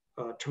to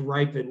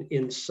ripen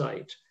in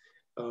sight.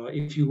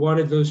 If you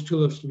wanted those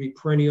tulips to be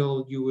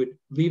perennial, you would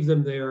leave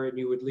them there and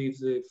you would leave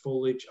the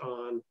foliage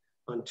on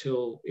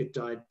until it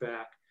died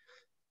back.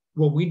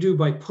 What we do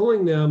by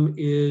pulling them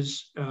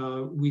is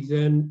we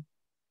then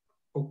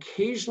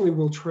occasionally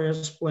we'll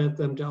transplant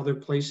them to other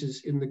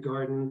places in the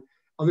garden.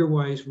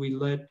 Otherwise, we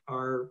let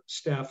our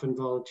staff and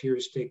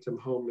volunteers take them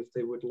home if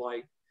they would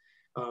like.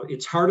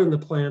 It's hard on the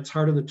plants,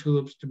 hard on the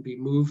tulips to be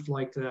moved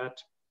like that.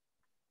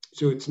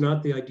 So it's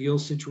not the ideal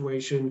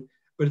situation,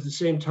 but at the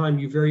same time,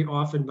 you very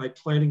often, by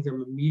planting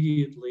them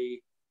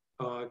immediately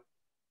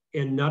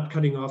and not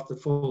cutting off the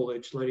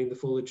foliage, letting the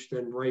foliage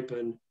then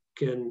ripen,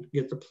 can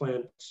get the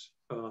plants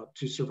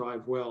to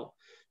survive well.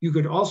 You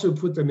could also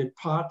put them in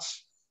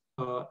pots,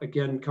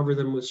 again, cover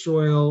them with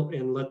soil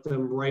and let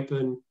them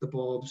ripen the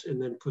bulbs,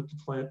 and then put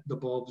the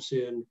bulbs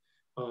in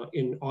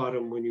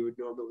autumn when you would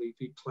normally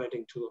be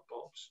planting tulip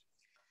bulbs.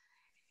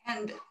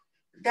 And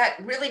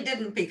that really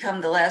didn't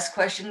become the last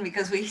question,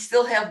 because we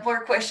still have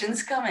more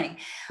questions coming.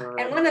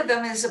 And one of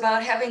them is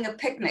about having a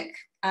picnic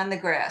on the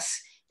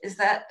grass. Is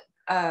that,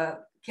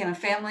 can a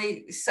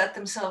family set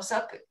themselves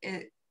up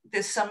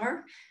this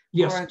summer?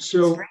 Yes,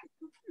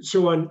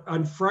 so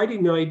on Friday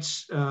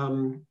nights,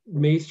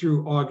 May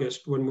through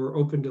August, when we're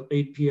open till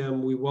 8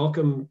 p.m., we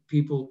welcome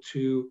people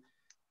to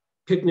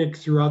picnic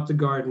throughout the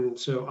garden,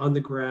 so on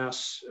the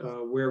grass,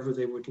 wherever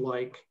they would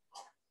like.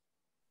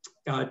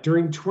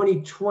 During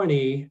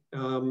 2020,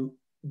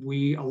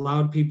 we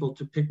allowed people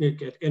to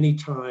picnic at any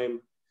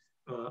time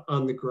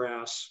on the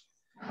grass.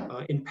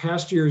 In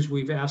past years,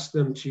 we've asked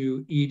them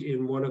to eat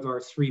in one of our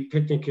 3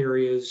 picnic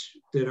areas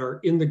that are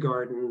in the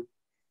garden.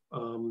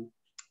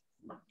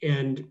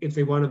 And if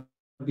they want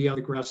to be on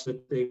the grass,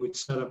 that they would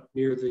set up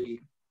near the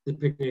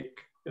picnic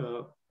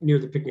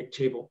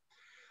table.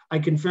 I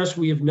confess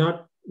we have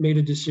not made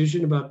a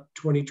decision about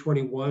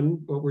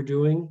 2021, what we're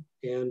doing.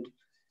 And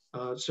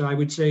so I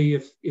would say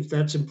if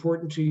that's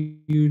important to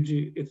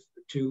you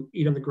to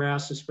eat on the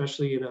grass,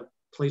 especially in a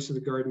place of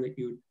the garden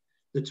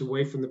that's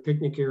away from the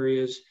picnic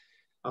areas,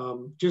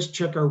 just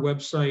check our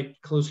website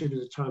closer to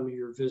the time of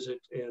your visit,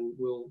 and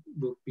we'll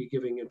be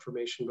giving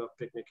information about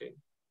picnicking.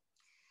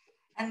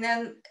 And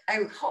then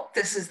I hope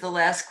this is the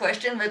last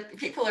question, but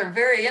people are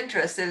very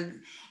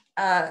interested.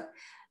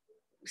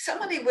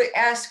 Somebody would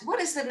ask, what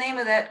is the name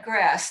of that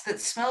grass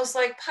that smells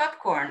like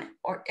popcorn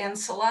and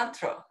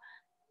cilantro?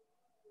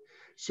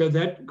 So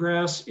that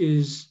grass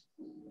is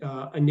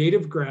a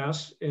native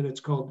grass, and it's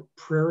called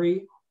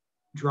prairie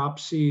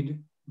dropseed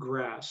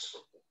grass.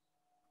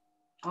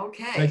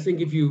 Okay. I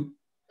think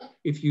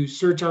if you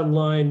search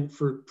online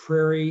for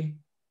prairie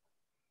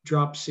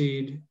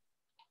dropseed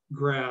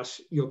grass,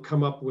 you'll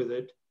come up with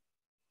it.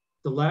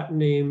 The Latin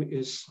name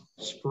is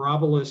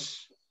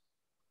Spirabolus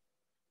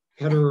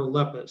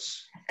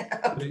heterolepis.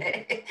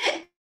 Okay.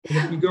 And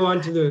if you go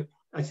onto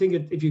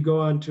if you go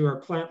onto our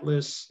plant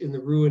lists in the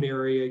Rouen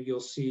area, you'll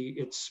see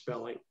its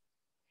spelling.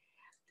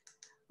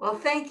 Well,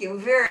 thank you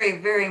very,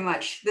 very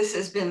much. This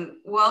has been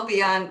well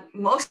beyond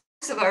most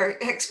of our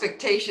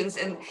expectations,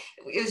 and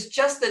it was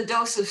just the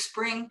dose of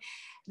spring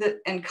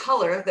and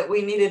color that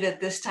we needed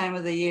at this time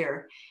of the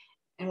year.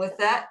 And with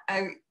that,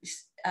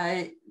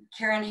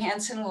 Karen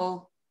Hansen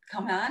will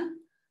come on.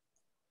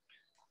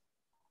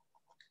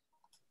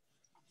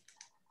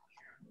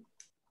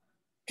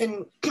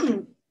 And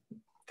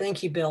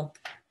thank you, Bill.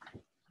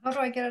 How do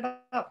I get it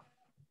up?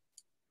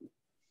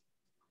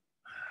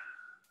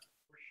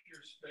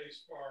 Your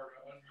space bar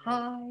to unmute.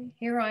 Hi,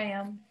 here I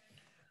am.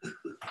 Turn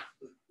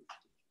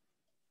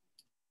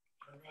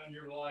on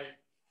your light.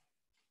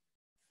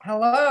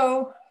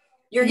 Hello.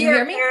 You're Can you here,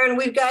 hear me? Karen.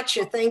 We've got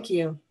you. Thank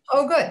you.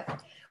 Oh, good.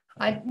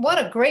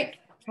 What a great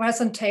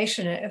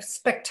presentation. It's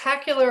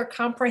spectacular,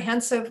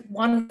 comprehensive,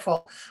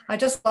 wonderful. I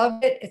just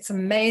loved it. It's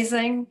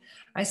amazing.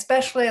 I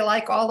especially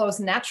like all those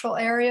natural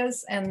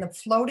areas and the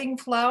floating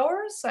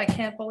flowers. I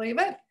can't believe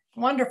it.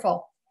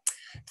 Wonderful.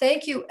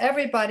 Thank you,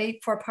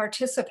 everybody, for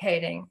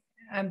participating.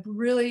 I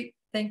really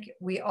think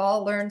we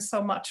all learned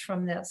so much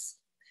from this.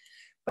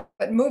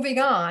 But moving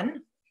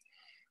on,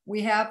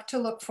 we have to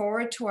look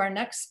forward to our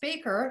next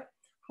speaker,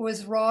 who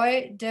is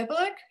Roy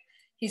Diblick.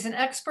 He's an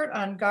expert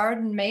on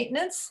garden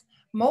maintenance,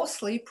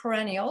 mostly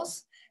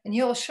perennials, and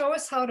he'll show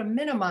us how to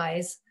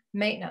minimize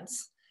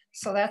maintenance.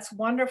 So that's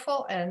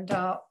wonderful. And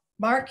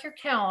mark your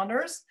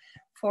calendars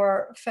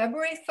for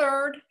February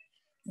 3rd,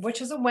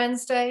 which is a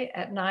Wednesday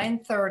at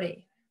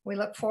 9:30. We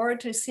look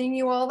forward to seeing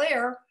you all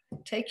there.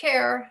 Take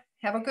care.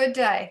 Have a good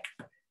day.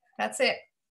 That's it.